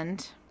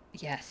attend?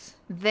 Yes.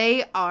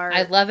 They are...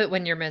 I love it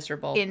when you're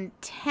miserable. In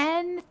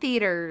 10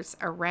 theaters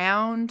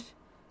around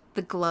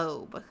the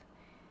globe.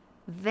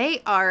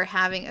 They are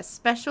having a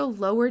special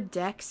Lower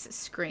Decks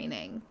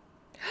screening.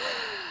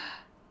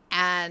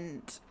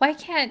 And why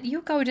can't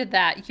you go to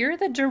that? You're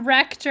the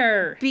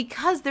director.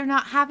 Because they're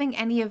not having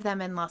any of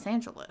them in Los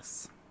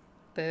Angeles.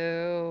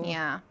 Boo.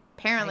 Yeah.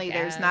 Apparently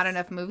there's not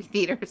enough movie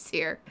theaters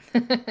here.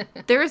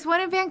 There is one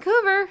in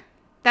Vancouver.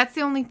 That's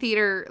the only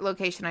theater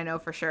location I know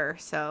for sure.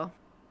 So,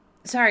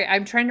 sorry,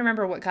 I'm trying to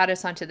remember what got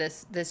us onto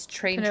this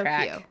train Pinocchio.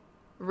 track.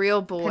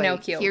 Real boy.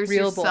 Pinocchio. Here's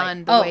Real your boy.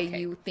 son the way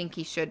you think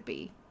he should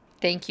be.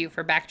 Thank you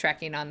for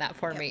backtracking on that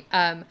for me.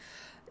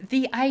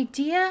 The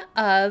idea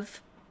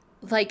of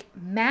like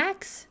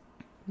Max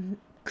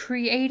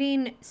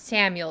creating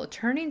Samuel,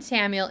 turning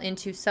Samuel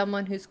into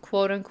someone who's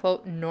quote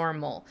unquote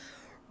normal,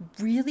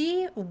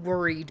 really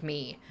worried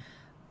me,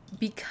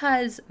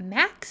 because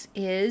Max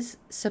is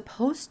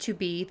supposed to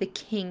be the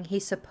king.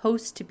 He's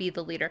supposed to be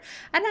the leader.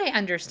 And I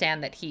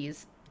understand that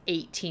he's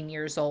 18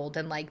 years old,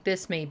 and like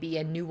this may be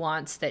a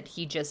nuance that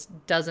he just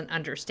doesn't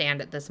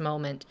understand at this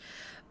moment.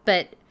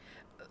 But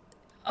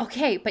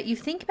okay, but you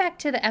think back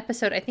to the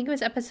episode, I think it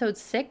was episode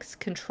 6,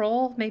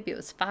 Control, maybe it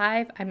was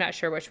 5, I'm not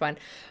sure which one,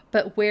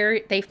 but where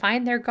they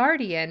find their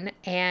guardian,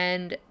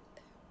 and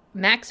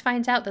Max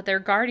finds out that their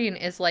guardian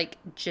is like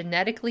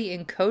genetically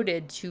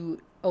encoded to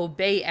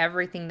obey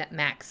everything that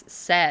Max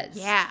says.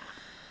 Yeah.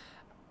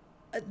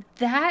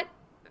 That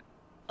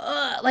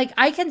like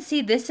I can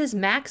see this is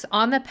Max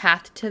on the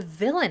path to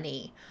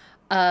villainy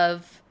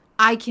of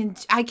I can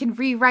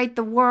rewrite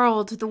the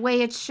world the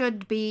way it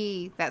should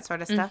be, that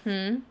sort of stuff.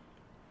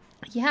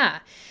 Yeah.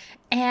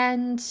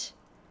 And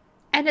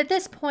at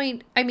this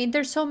point, I mean,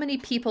 there's so many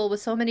people with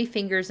so many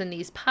fingers in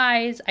these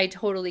pies. I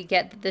totally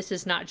get that this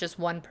is not just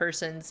one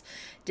person's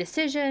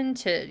decision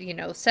to, you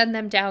know, send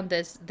them down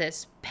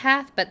this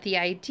path, but the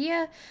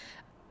idea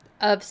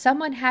of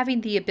someone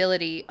having the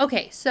ability.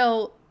 Okay,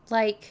 so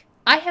like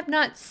I have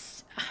not,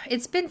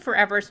 it's been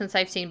forever since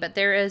I've seen, but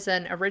there is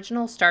an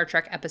original Star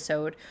Trek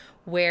episode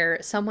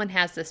where someone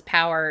has this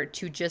power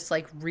to just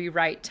like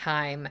rewrite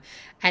time,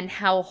 and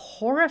how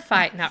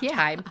horrifying, not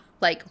time,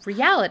 like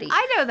reality.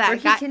 I know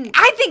that guy.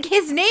 I think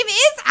his name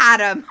is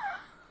Adam.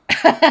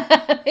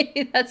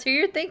 That's who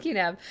you're thinking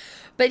of.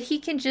 But he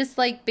can just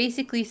like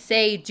basically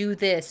say, do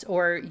this,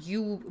 or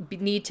you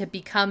need to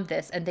become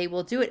this, and they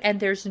will do it. And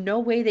there's no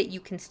way that you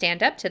can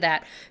stand up to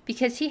that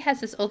because he has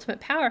this ultimate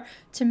power.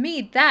 To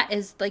me, that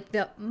is like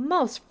the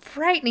most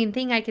frightening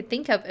thing I could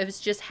think of, is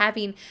just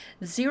having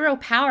zero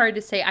power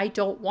to say, I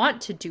don't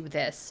want to do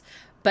this,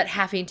 but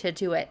having to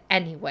do it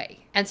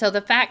anyway. And so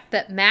the fact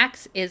that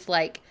Max is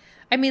like,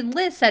 I mean,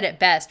 Liz said it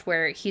best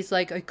where he's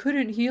like, I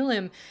couldn't heal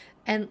him.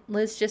 And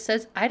Liz just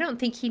says, I don't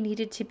think he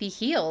needed to be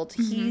healed.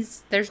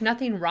 There's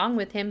nothing wrong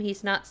with him.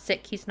 He's not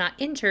sick. He's not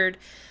injured.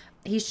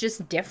 He's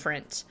just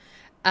different.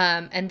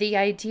 And the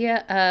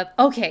idea of,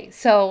 okay,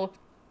 so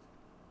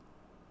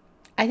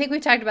I think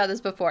we've talked about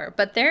this before,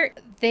 but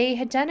they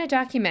had done a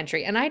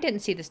documentary, and I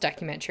didn't see this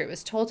documentary. It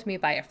was told to me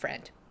by a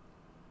friend,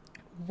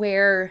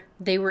 where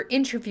they were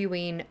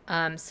interviewing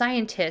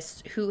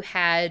scientists who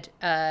had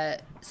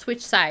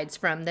switched sides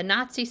from the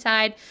Nazi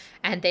side,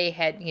 and they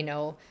had, you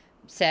know,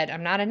 said,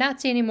 I'm not a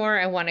Nazi anymore.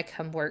 I want to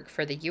come work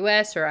for the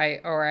U.S. or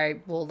I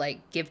will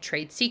like give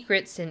trade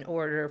secrets in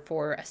order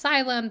for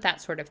asylum, that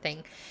sort of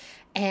thing.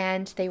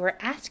 And they were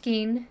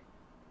asking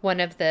one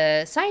of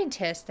the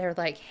scientists, they're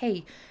like,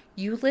 hey,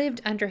 you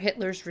lived under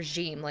Hitler's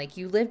regime. Like,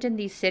 you lived in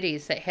these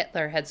cities that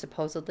Hitler had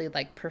supposedly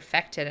like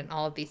perfected and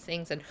all of these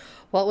things. And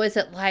what was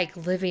it like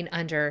living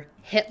under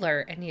Hitler?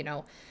 And, you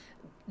know,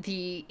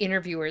 the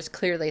interviewer is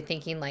clearly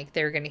thinking like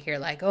they're going to hear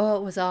like, oh,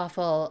 it was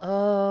awful.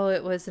 Oh,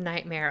 it was a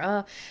nightmare.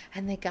 Oh,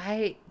 and the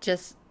guy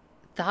just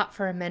thought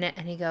for a minute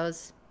and he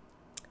goes,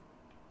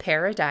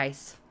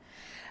 paradise.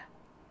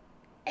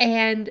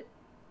 And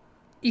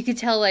you could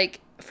tell, like,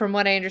 from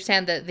what I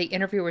understand, that the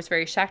interviewer was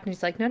very shocked, and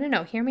he's like,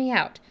 no, hear me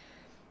out.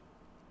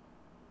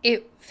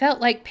 It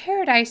felt like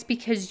paradise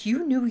because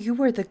you knew you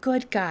were the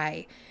good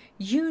guy.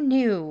 You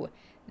knew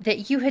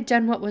that you had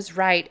done what was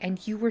right,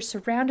 and you were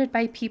surrounded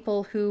by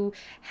people who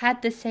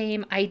had the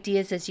same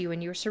ideas as you,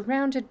 and you were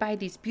surrounded by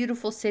these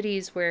beautiful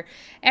cities where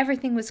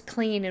everything was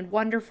clean and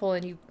wonderful,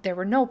 and there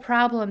were no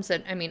problems.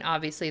 And I mean,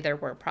 obviously there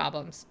were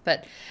problems,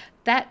 but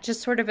that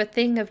just sort of a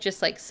thing of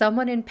just like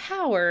someone in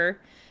power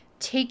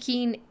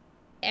taking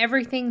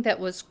everything that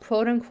was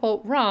quote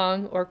unquote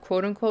wrong or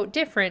quote unquote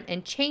different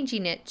and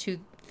changing it to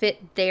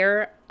fit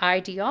their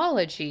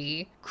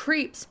ideology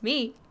creeps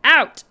me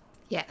out.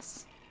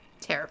 Yes.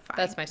 Terrifying.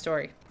 That's my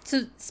story.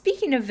 So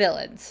speaking of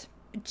villains,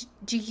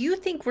 do you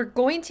think we're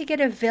going to get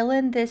a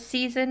villain this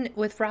season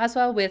with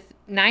Roswell with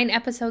 9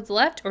 episodes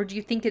left? Or do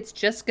you think it's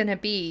just going to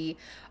be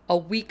a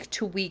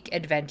week-to-week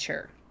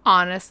adventure?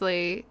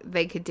 Honestly,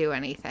 they could do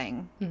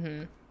anything.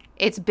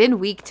 It's been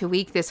week to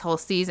week this whole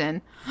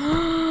season.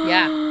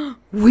 Yeah.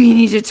 We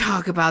need to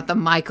talk about the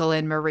Michael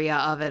and Maria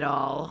of it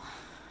all.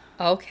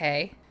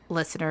 Okay.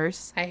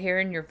 Listeners. I hear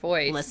in your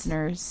voice.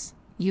 Listeners,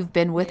 you've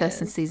been with us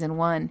since season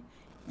 1.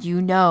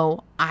 You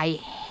know I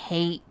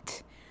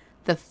hate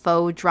the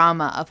faux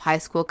drama of high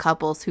school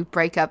couples who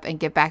break up and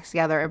get back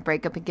together and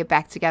break up and get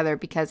back together,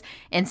 because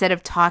instead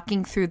of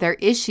talking through their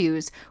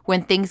issues,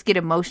 when things get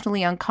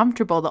emotionally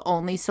uncomfortable, the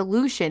only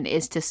solution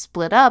is to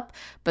split up.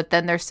 But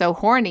then they're so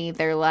horny,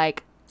 they're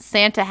like,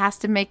 Santa has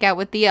to make out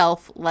with the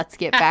elf. Let's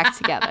get back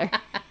together.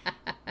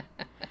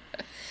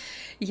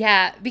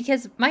 Yeah,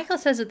 because Michael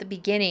says at the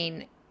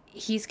beginning,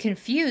 he's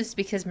confused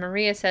because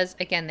Maria says,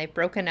 again, they've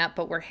broken up,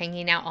 but we're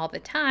hanging out all the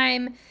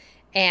time.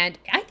 And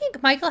I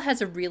think Michael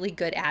has a really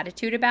good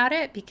attitude about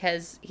it,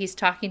 because he's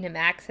talking to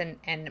Max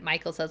and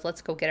Michael says,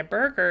 let's go get a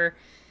burger.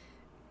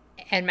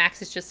 And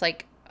Max is just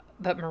like,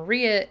 but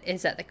Maria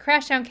is at the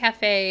Crashdown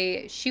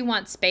Cafe. She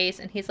wants space.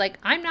 And he's like,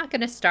 I'm not going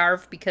to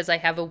starve because I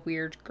have a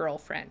weird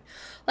girlfriend.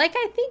 Like,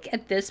 I think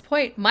at this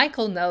point,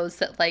 Michael knows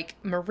that, like,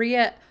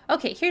 Maria...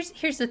 Okay,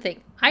 here's the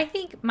thing. I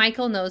think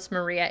Michael knows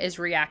Maria is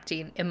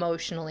reacting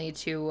emotionally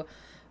to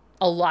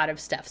a lot of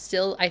stuff.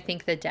 Still, I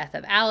think the death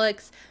of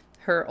Alex,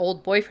 her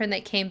old boyfriend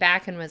that came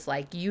back and was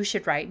like, you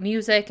should write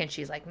music. And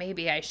she's like,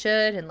 maybe I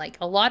should. And like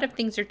a lot of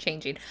things are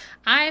changing.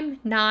 I'm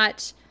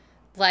not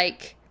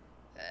like,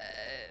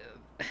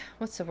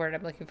 what's the word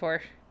I'm looking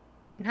for?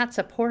 Not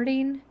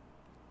supporting.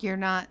 You're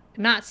not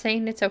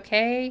saying it's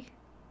okay.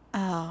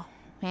 Oh,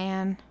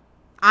 man.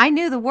 I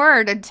knew the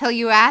word until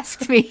you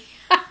asked me.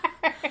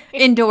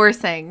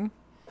 Endorsing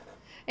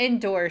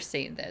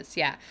This,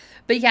 yeah.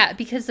 But yeah,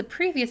 because the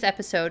previous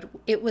episode,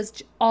 it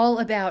was all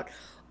about,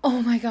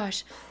 oh my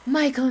gosh,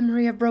 Michael and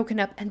Maria have broken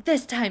up, and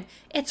this time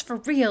it's for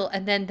real.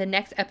 And then the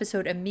next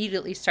episode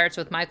immediately starts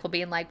with Michael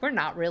being like, we're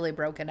not really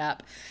broken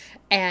up.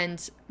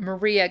 And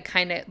Maria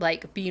kind of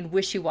like being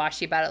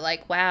wishy-washy about it,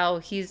 like, wow,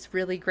 he's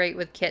really great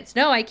with kids.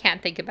 No, I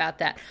can't think about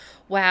that.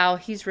 Wow,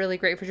 he's really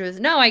great for Jews.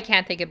 No, I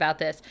can't think about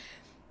this.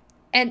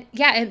 And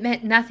yeah, it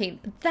meant nothing.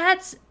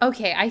 That's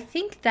okay. I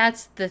think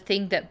that's the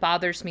thing that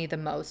bothers me the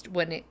most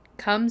when it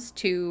comes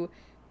to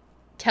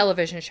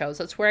television shows.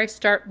 That's where I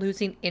start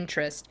losing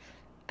interest.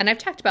 And I've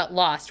talked about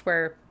Lost,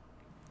 where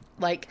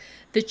like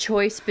the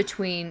choice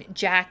between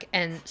Jack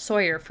and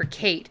Sawyer for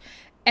Kate,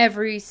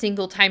 every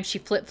single time she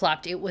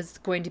flip-flopped, it was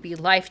going to be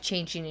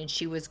life-changing and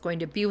she was going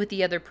to be with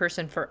the other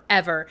person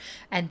forever.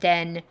 And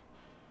then,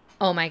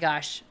 oh my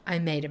gosh, I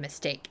made a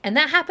mistake. And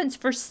that happens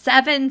for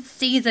 7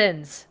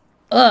 seasons.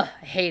 Ugh,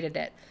 I hated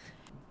it.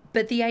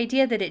 But the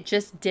idea that it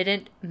just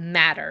didn't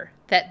matter,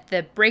 that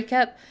the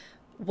breakup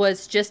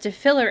was just a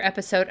filler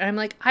episode, and I'm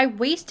like, I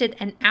wasted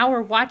an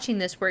hour watching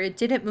this where it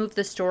didn't move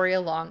the story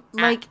along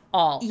at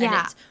all.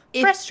 Yeah, and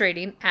it's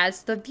frustrating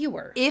as the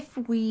viewer. If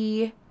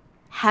we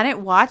hadn't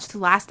watched the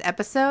last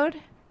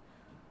episode,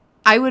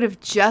 I would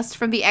have just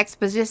from the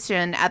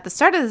exposition at the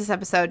start of this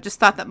episode just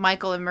thought that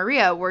Michael and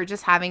Maria were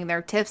just having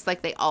their tiffs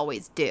like they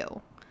always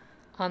do.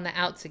 On the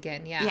outs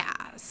again, yeah.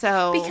 Yeah,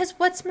 so... Because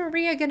what's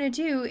Maria going to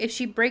do if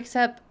she breaks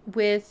up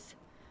with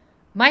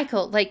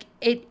Michael? Like,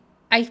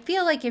 I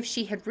feel like if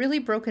she had really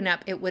broken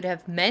up, it would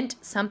have meant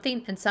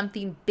something and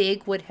something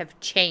big would have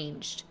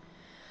changed.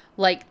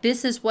 Like,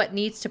 this is what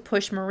needs to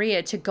push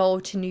Maria to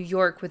go to New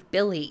York with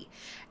Billy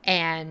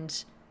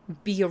and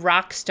be a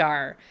rock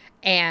star.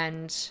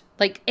 And,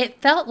 like,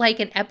 it felt like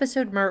an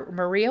episode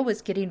Maria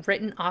was getting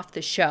written off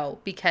the show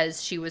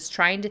because she was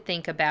trying to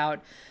think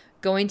about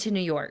going to New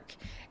York.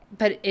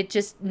 But it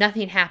just,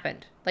 nothing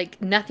happened.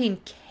 Like,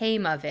 nothing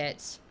came of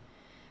it.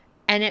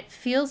 And it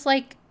feels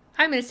like,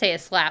 I'm going to say a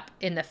slap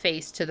in the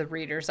face to the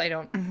readers. I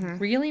don't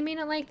really mean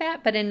it like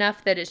that, but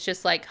enough that it's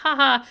just like,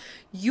 haha,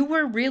 you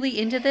were really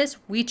into this.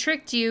 We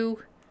tricked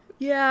you.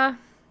 Yeah.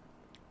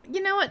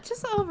 You know what?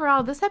 Just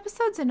overall, this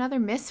episode's another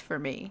miss for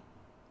me.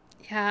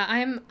 Yeah,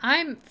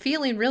 I'm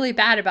feeling really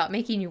bad about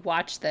making you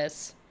watch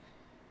this.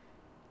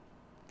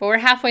 But we're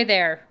halfway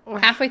there. We're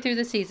halfway through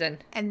the season.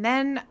 And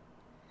then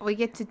we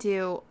get to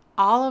do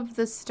all of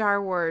the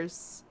Star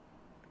Wars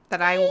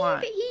that I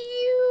want.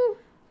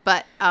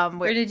 But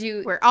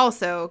we're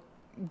also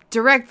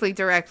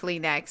directly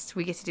next.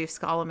 We get to do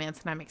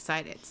Scholomance, and I'm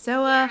excited.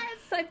 So, yes,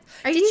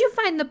 did you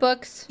find the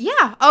books?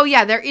 Yeah. Oh,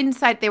 yeah. They're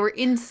inside. They were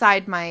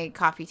inside my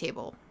coffee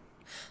table.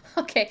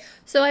 Okay.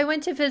 So I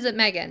went to visit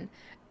Megan.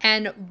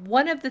 And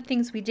one of the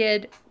things we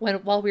did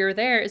while we were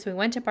there is we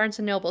went to Barnes &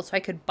 Noble so I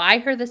could buy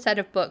her the set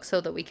of books so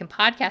that we can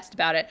podcast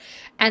about it.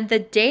 And the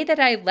day that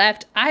I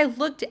left, I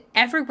looked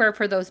everywhere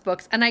for those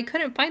books and I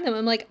couldn't find them.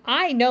 I'm like,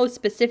 I know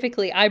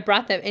specifically I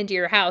brought them into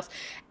your house.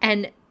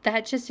 And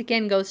that just,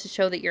 again, goes to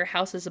show that your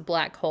house is a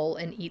black hole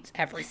and eats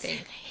everything.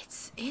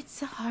 Listen, it's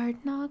a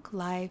hard knock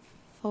life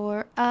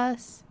for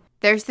us.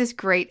 There's this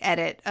great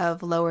edit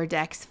of Lower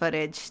Decks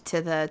footage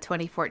to the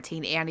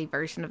 2014 Annie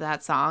version of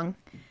that song.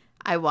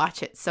 I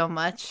watch it so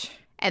much.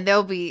 And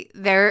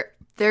there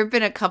have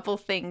been a couple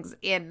things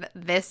in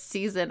this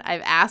season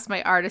I've asked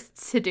my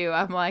artists to do.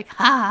 I'm like,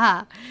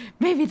 ha,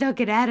 maybe they'll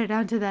get added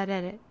onto that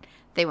edit.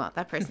 They won't.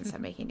 That person's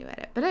not making a new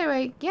edit. But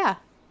anyway, yeah.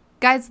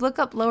 Guys, look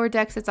up Lower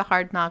Decks. It's a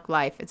hard knock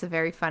life. It's a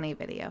very funny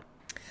video.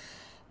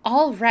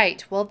 All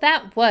right. Well,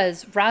 that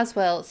was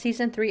Roswell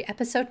Season 3,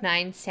 Episode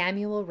 9,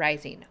 Samuel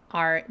Rising.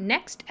 Our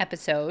next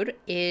episode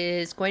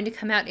is going to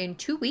come out in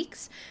 2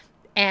 weeks.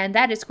 And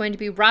that is going to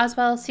be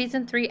Roswell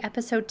Season 3,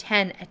 Episode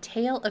 10, A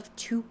Tale of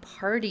Two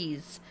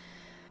Parties.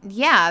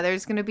 Yeah,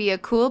 there's going to be a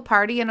cool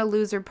party and a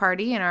loser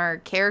party, and our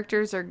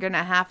characters are going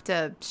to have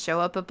to show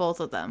up at both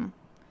of them.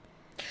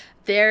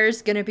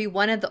 There's going to be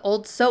one at the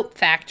old soap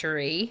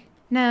factory.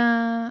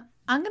 Nah,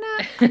 I'm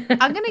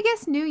gonna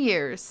guess New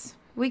Year's.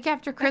 Week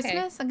after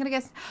Christmas, okay. I'm going to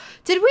guess.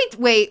 Did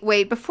we,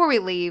 wait, before we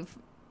leave,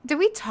 did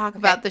we talk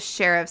about the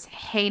sheriff's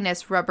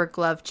heinous rubber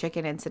glove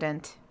chicken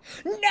incident?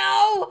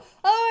 No!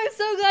 Oh, I'm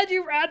so glad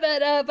you brought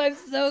that up. I'm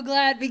so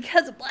glad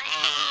because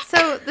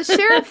so the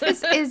sheriff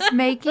is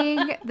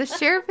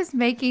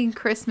making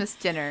Christmas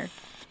dinner.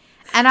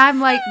 And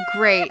I'm like,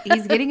 great.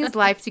 He's getting his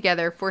life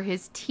together for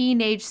his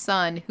teenage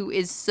son who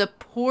is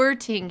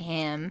supporting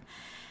him.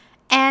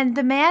 And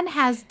the man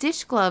has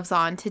dish gloves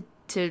on to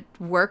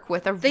work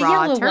with the raw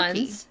yellow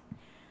turkey. Ones.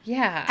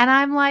 Yeah. And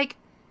I'm like,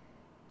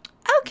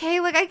 okay,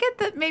 like, I get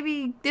that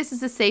maybe this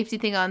is a safety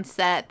thing on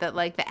set, that,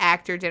 like, the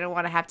actor didn't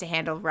want to have to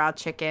handle raw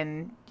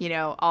chicken, you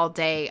know, all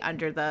day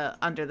under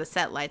the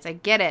set lights. I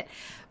get it.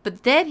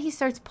 But then he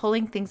starts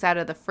pulling things out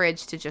of the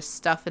fridge to just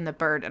stuff in the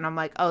bird, and I'm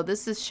like, oh,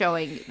 this is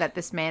showing that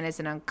this man is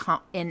an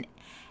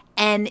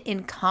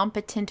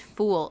incompetent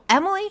fool.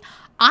 Emily,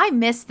 I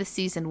miss the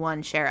season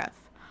 1 sheriff.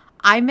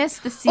 I miss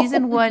the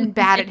season 1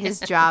 bad at his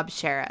job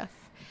sheriff.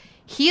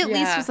 He at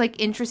least was, like,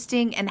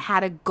 interesting and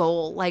had a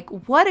goal. Like,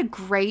 what a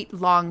great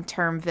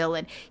long-term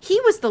villain. He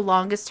was the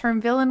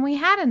longest-term villain we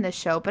had in this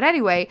show. But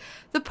anyway,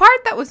 the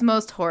part that was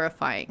most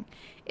horrifying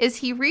is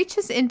he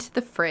reaches into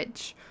the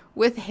fridge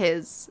with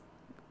his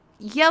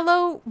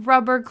yellow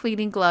rubber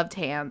cleaning gloved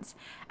hands,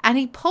 and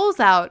he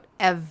pulls out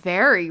a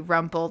very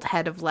rumpled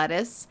head of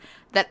lettuce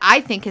that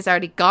I think has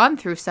already gone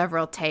through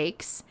several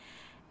takes,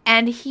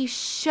 and he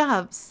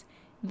shoves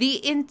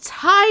the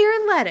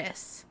entire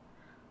lettuce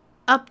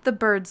up the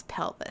bird's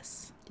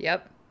pelvis.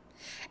 Yep.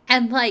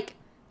 And, like,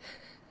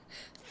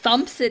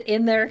 thumps it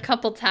in there a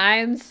couple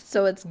times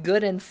so it's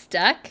good and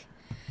stuck.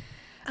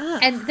 Ugh.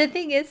 And the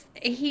thing is,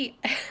 it's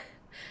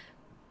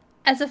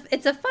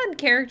a fun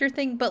character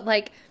thing, but,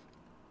 like,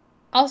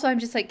 also I'm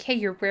just like, hey,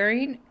 you're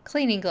wearing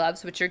cleaning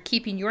gloves, which are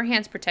keeping your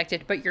hands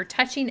protected, but you're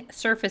touching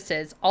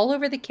surfaces all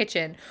over the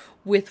kitchen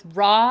with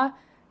raw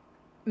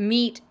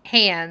meat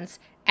hands,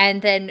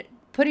 and then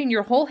putting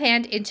your whole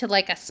hand into,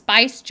 like, a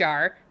spice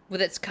jar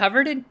with it's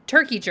covered in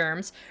turkey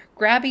germs,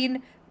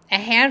 grabbing a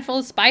handful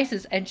of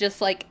spices and just,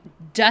 like,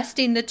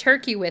 dusting the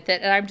turkey with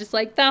it. And I'm just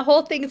like, the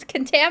whole thing's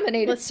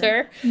contaminated.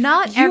 Listen,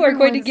 sir. You are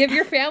going to give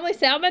your family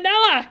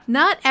salmonella.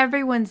 Not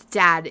everyone's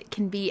dad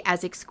can be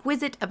as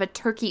exquisite of a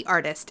turkey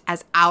artist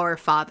as our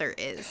father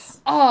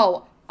is.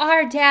 Oh,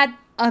 our dad,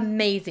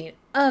 amazing.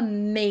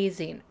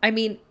 Amazing. I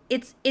mean,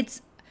 it's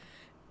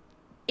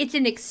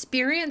an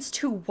experience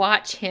to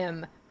watch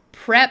him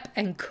prep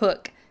and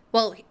cook.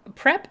 Well,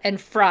 prep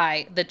and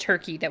fry the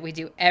turkey that we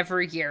do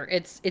every year.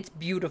 It's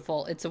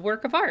beautiful. It's a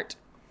work of art.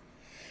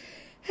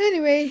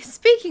 Anyway,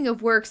 speaking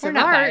of works of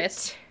art,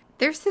 biased.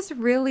 There's this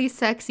really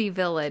sexy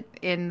villain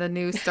in the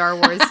new Star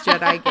Wars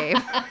Jedi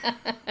game.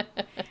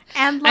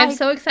 And, like, I'm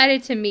so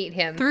excited to meet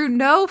him. Through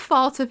no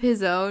fault of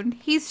his own,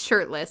 he's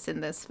shirtless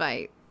in this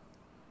fight.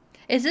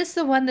 Is this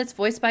the one that's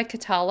voiced by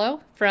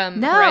Katalo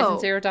from Horizon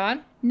Zero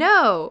Dawn?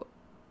 No.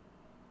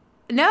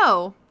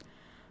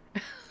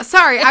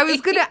 Sorry, I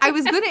was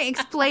gonna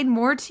explain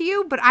more to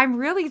you, but I'm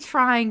really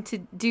trying to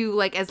do,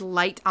 like, as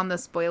light on the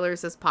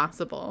spoilers as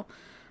possible.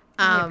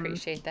 I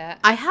appreciate that.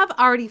 I have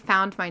already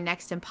found my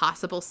next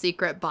impossible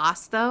secret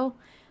boss, though,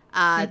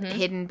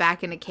 hidden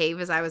back in a cave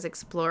as I was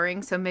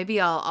exploring. So maybe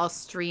I'll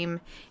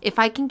stream, if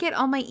I can get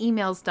all my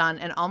emails done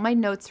and all my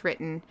notes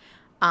written.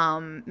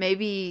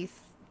 Maybe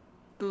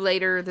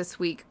later this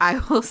week I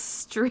will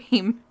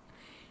stream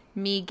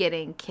me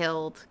getting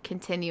killed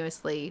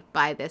continuously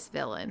by this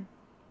villain.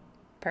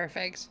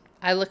 Perfect.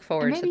 I look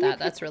forward to that.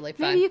 That's really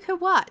fun. Maybe you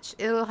could watch.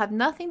 It'll have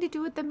nothing to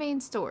do with the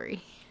main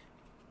story.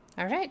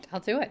 All right. I'll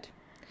do it.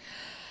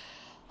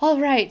 All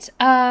right.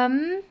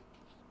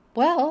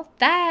 Well,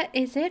 that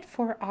is it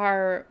for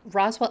our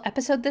Roswell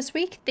episode this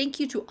week. Thank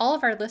you to all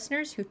of our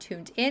listeners who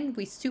tuned in.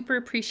 We super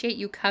appreciate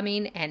you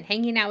coming and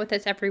hanging out with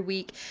us every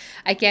week.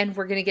 Again,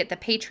 we're going to get the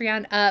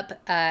Patreon up,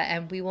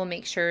 and we will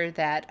make sure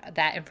that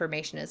that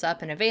information is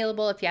up and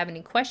available. If you have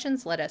any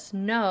questions, let us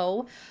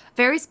know.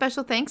 Very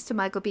special thanks to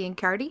Michael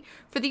Biancardi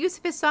for the use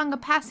of his song A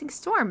Passing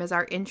Storm as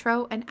our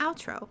intro and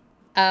outro.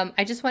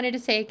 I just wanted to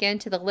say again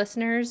to the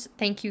listeners,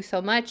 thank you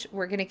so much.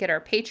 We're going to get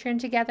our Patreon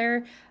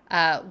together.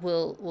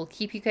 We'll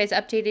keep you guys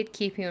updated,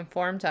 keep you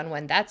informed on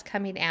when that's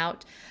coming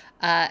out.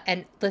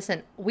 And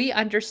listen, we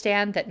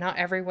understand that not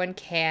everyone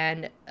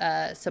can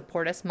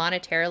support us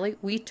monetarily.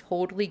 We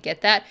totally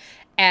get that.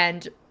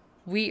 And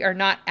we are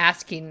not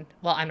asking,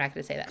 well, I'm not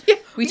going to say that. Yeah,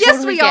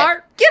 yes, we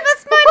are. Give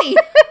us money.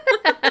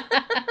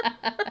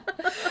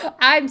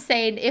 I'm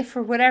saying if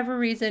for whatever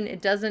reason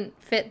it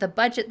doesn't fit the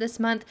budget this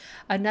month,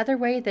 another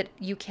way that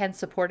you can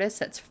support us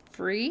that's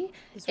free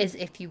is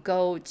if you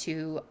go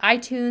to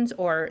iTunes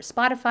or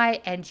Spotify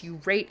and you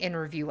rate and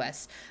review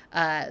us.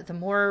 The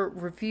more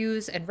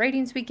reviews and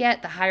ratings we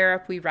get, the higher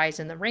up we rise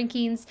in the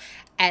rankings.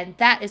 And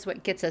that is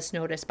what gets us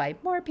noticed by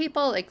more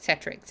people,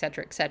 etc.,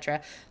 etc.,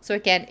 etc. So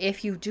again,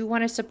 if you do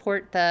want to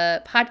support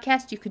the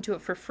podcast, you can do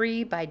it for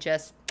free by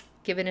just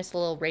giving us a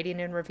little rating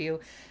and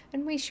review.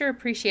 And we sure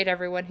appreciate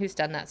everyone who's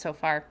done that so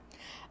far.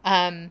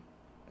 I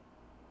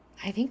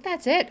think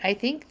that's it. I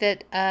think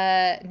that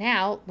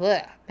now,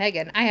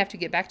 Megan, I have to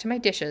get back to my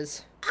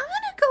dishes. I'm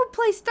going to go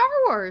play Star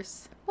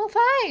Wars. Well,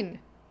 fine.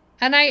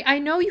 And I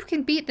know you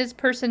can beat this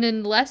person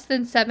in less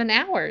than 7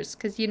 hours.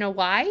 Because you know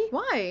why?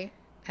 Why?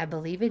 I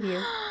believe in you.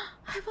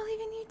 I believe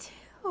in you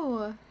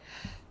too.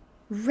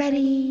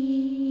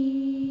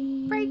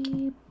 Ready.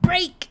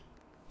 Break.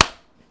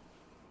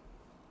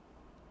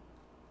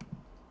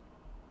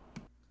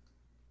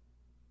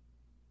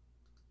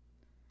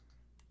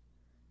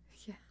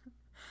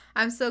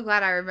 I'm so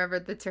glad I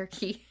remembered the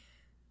turkey.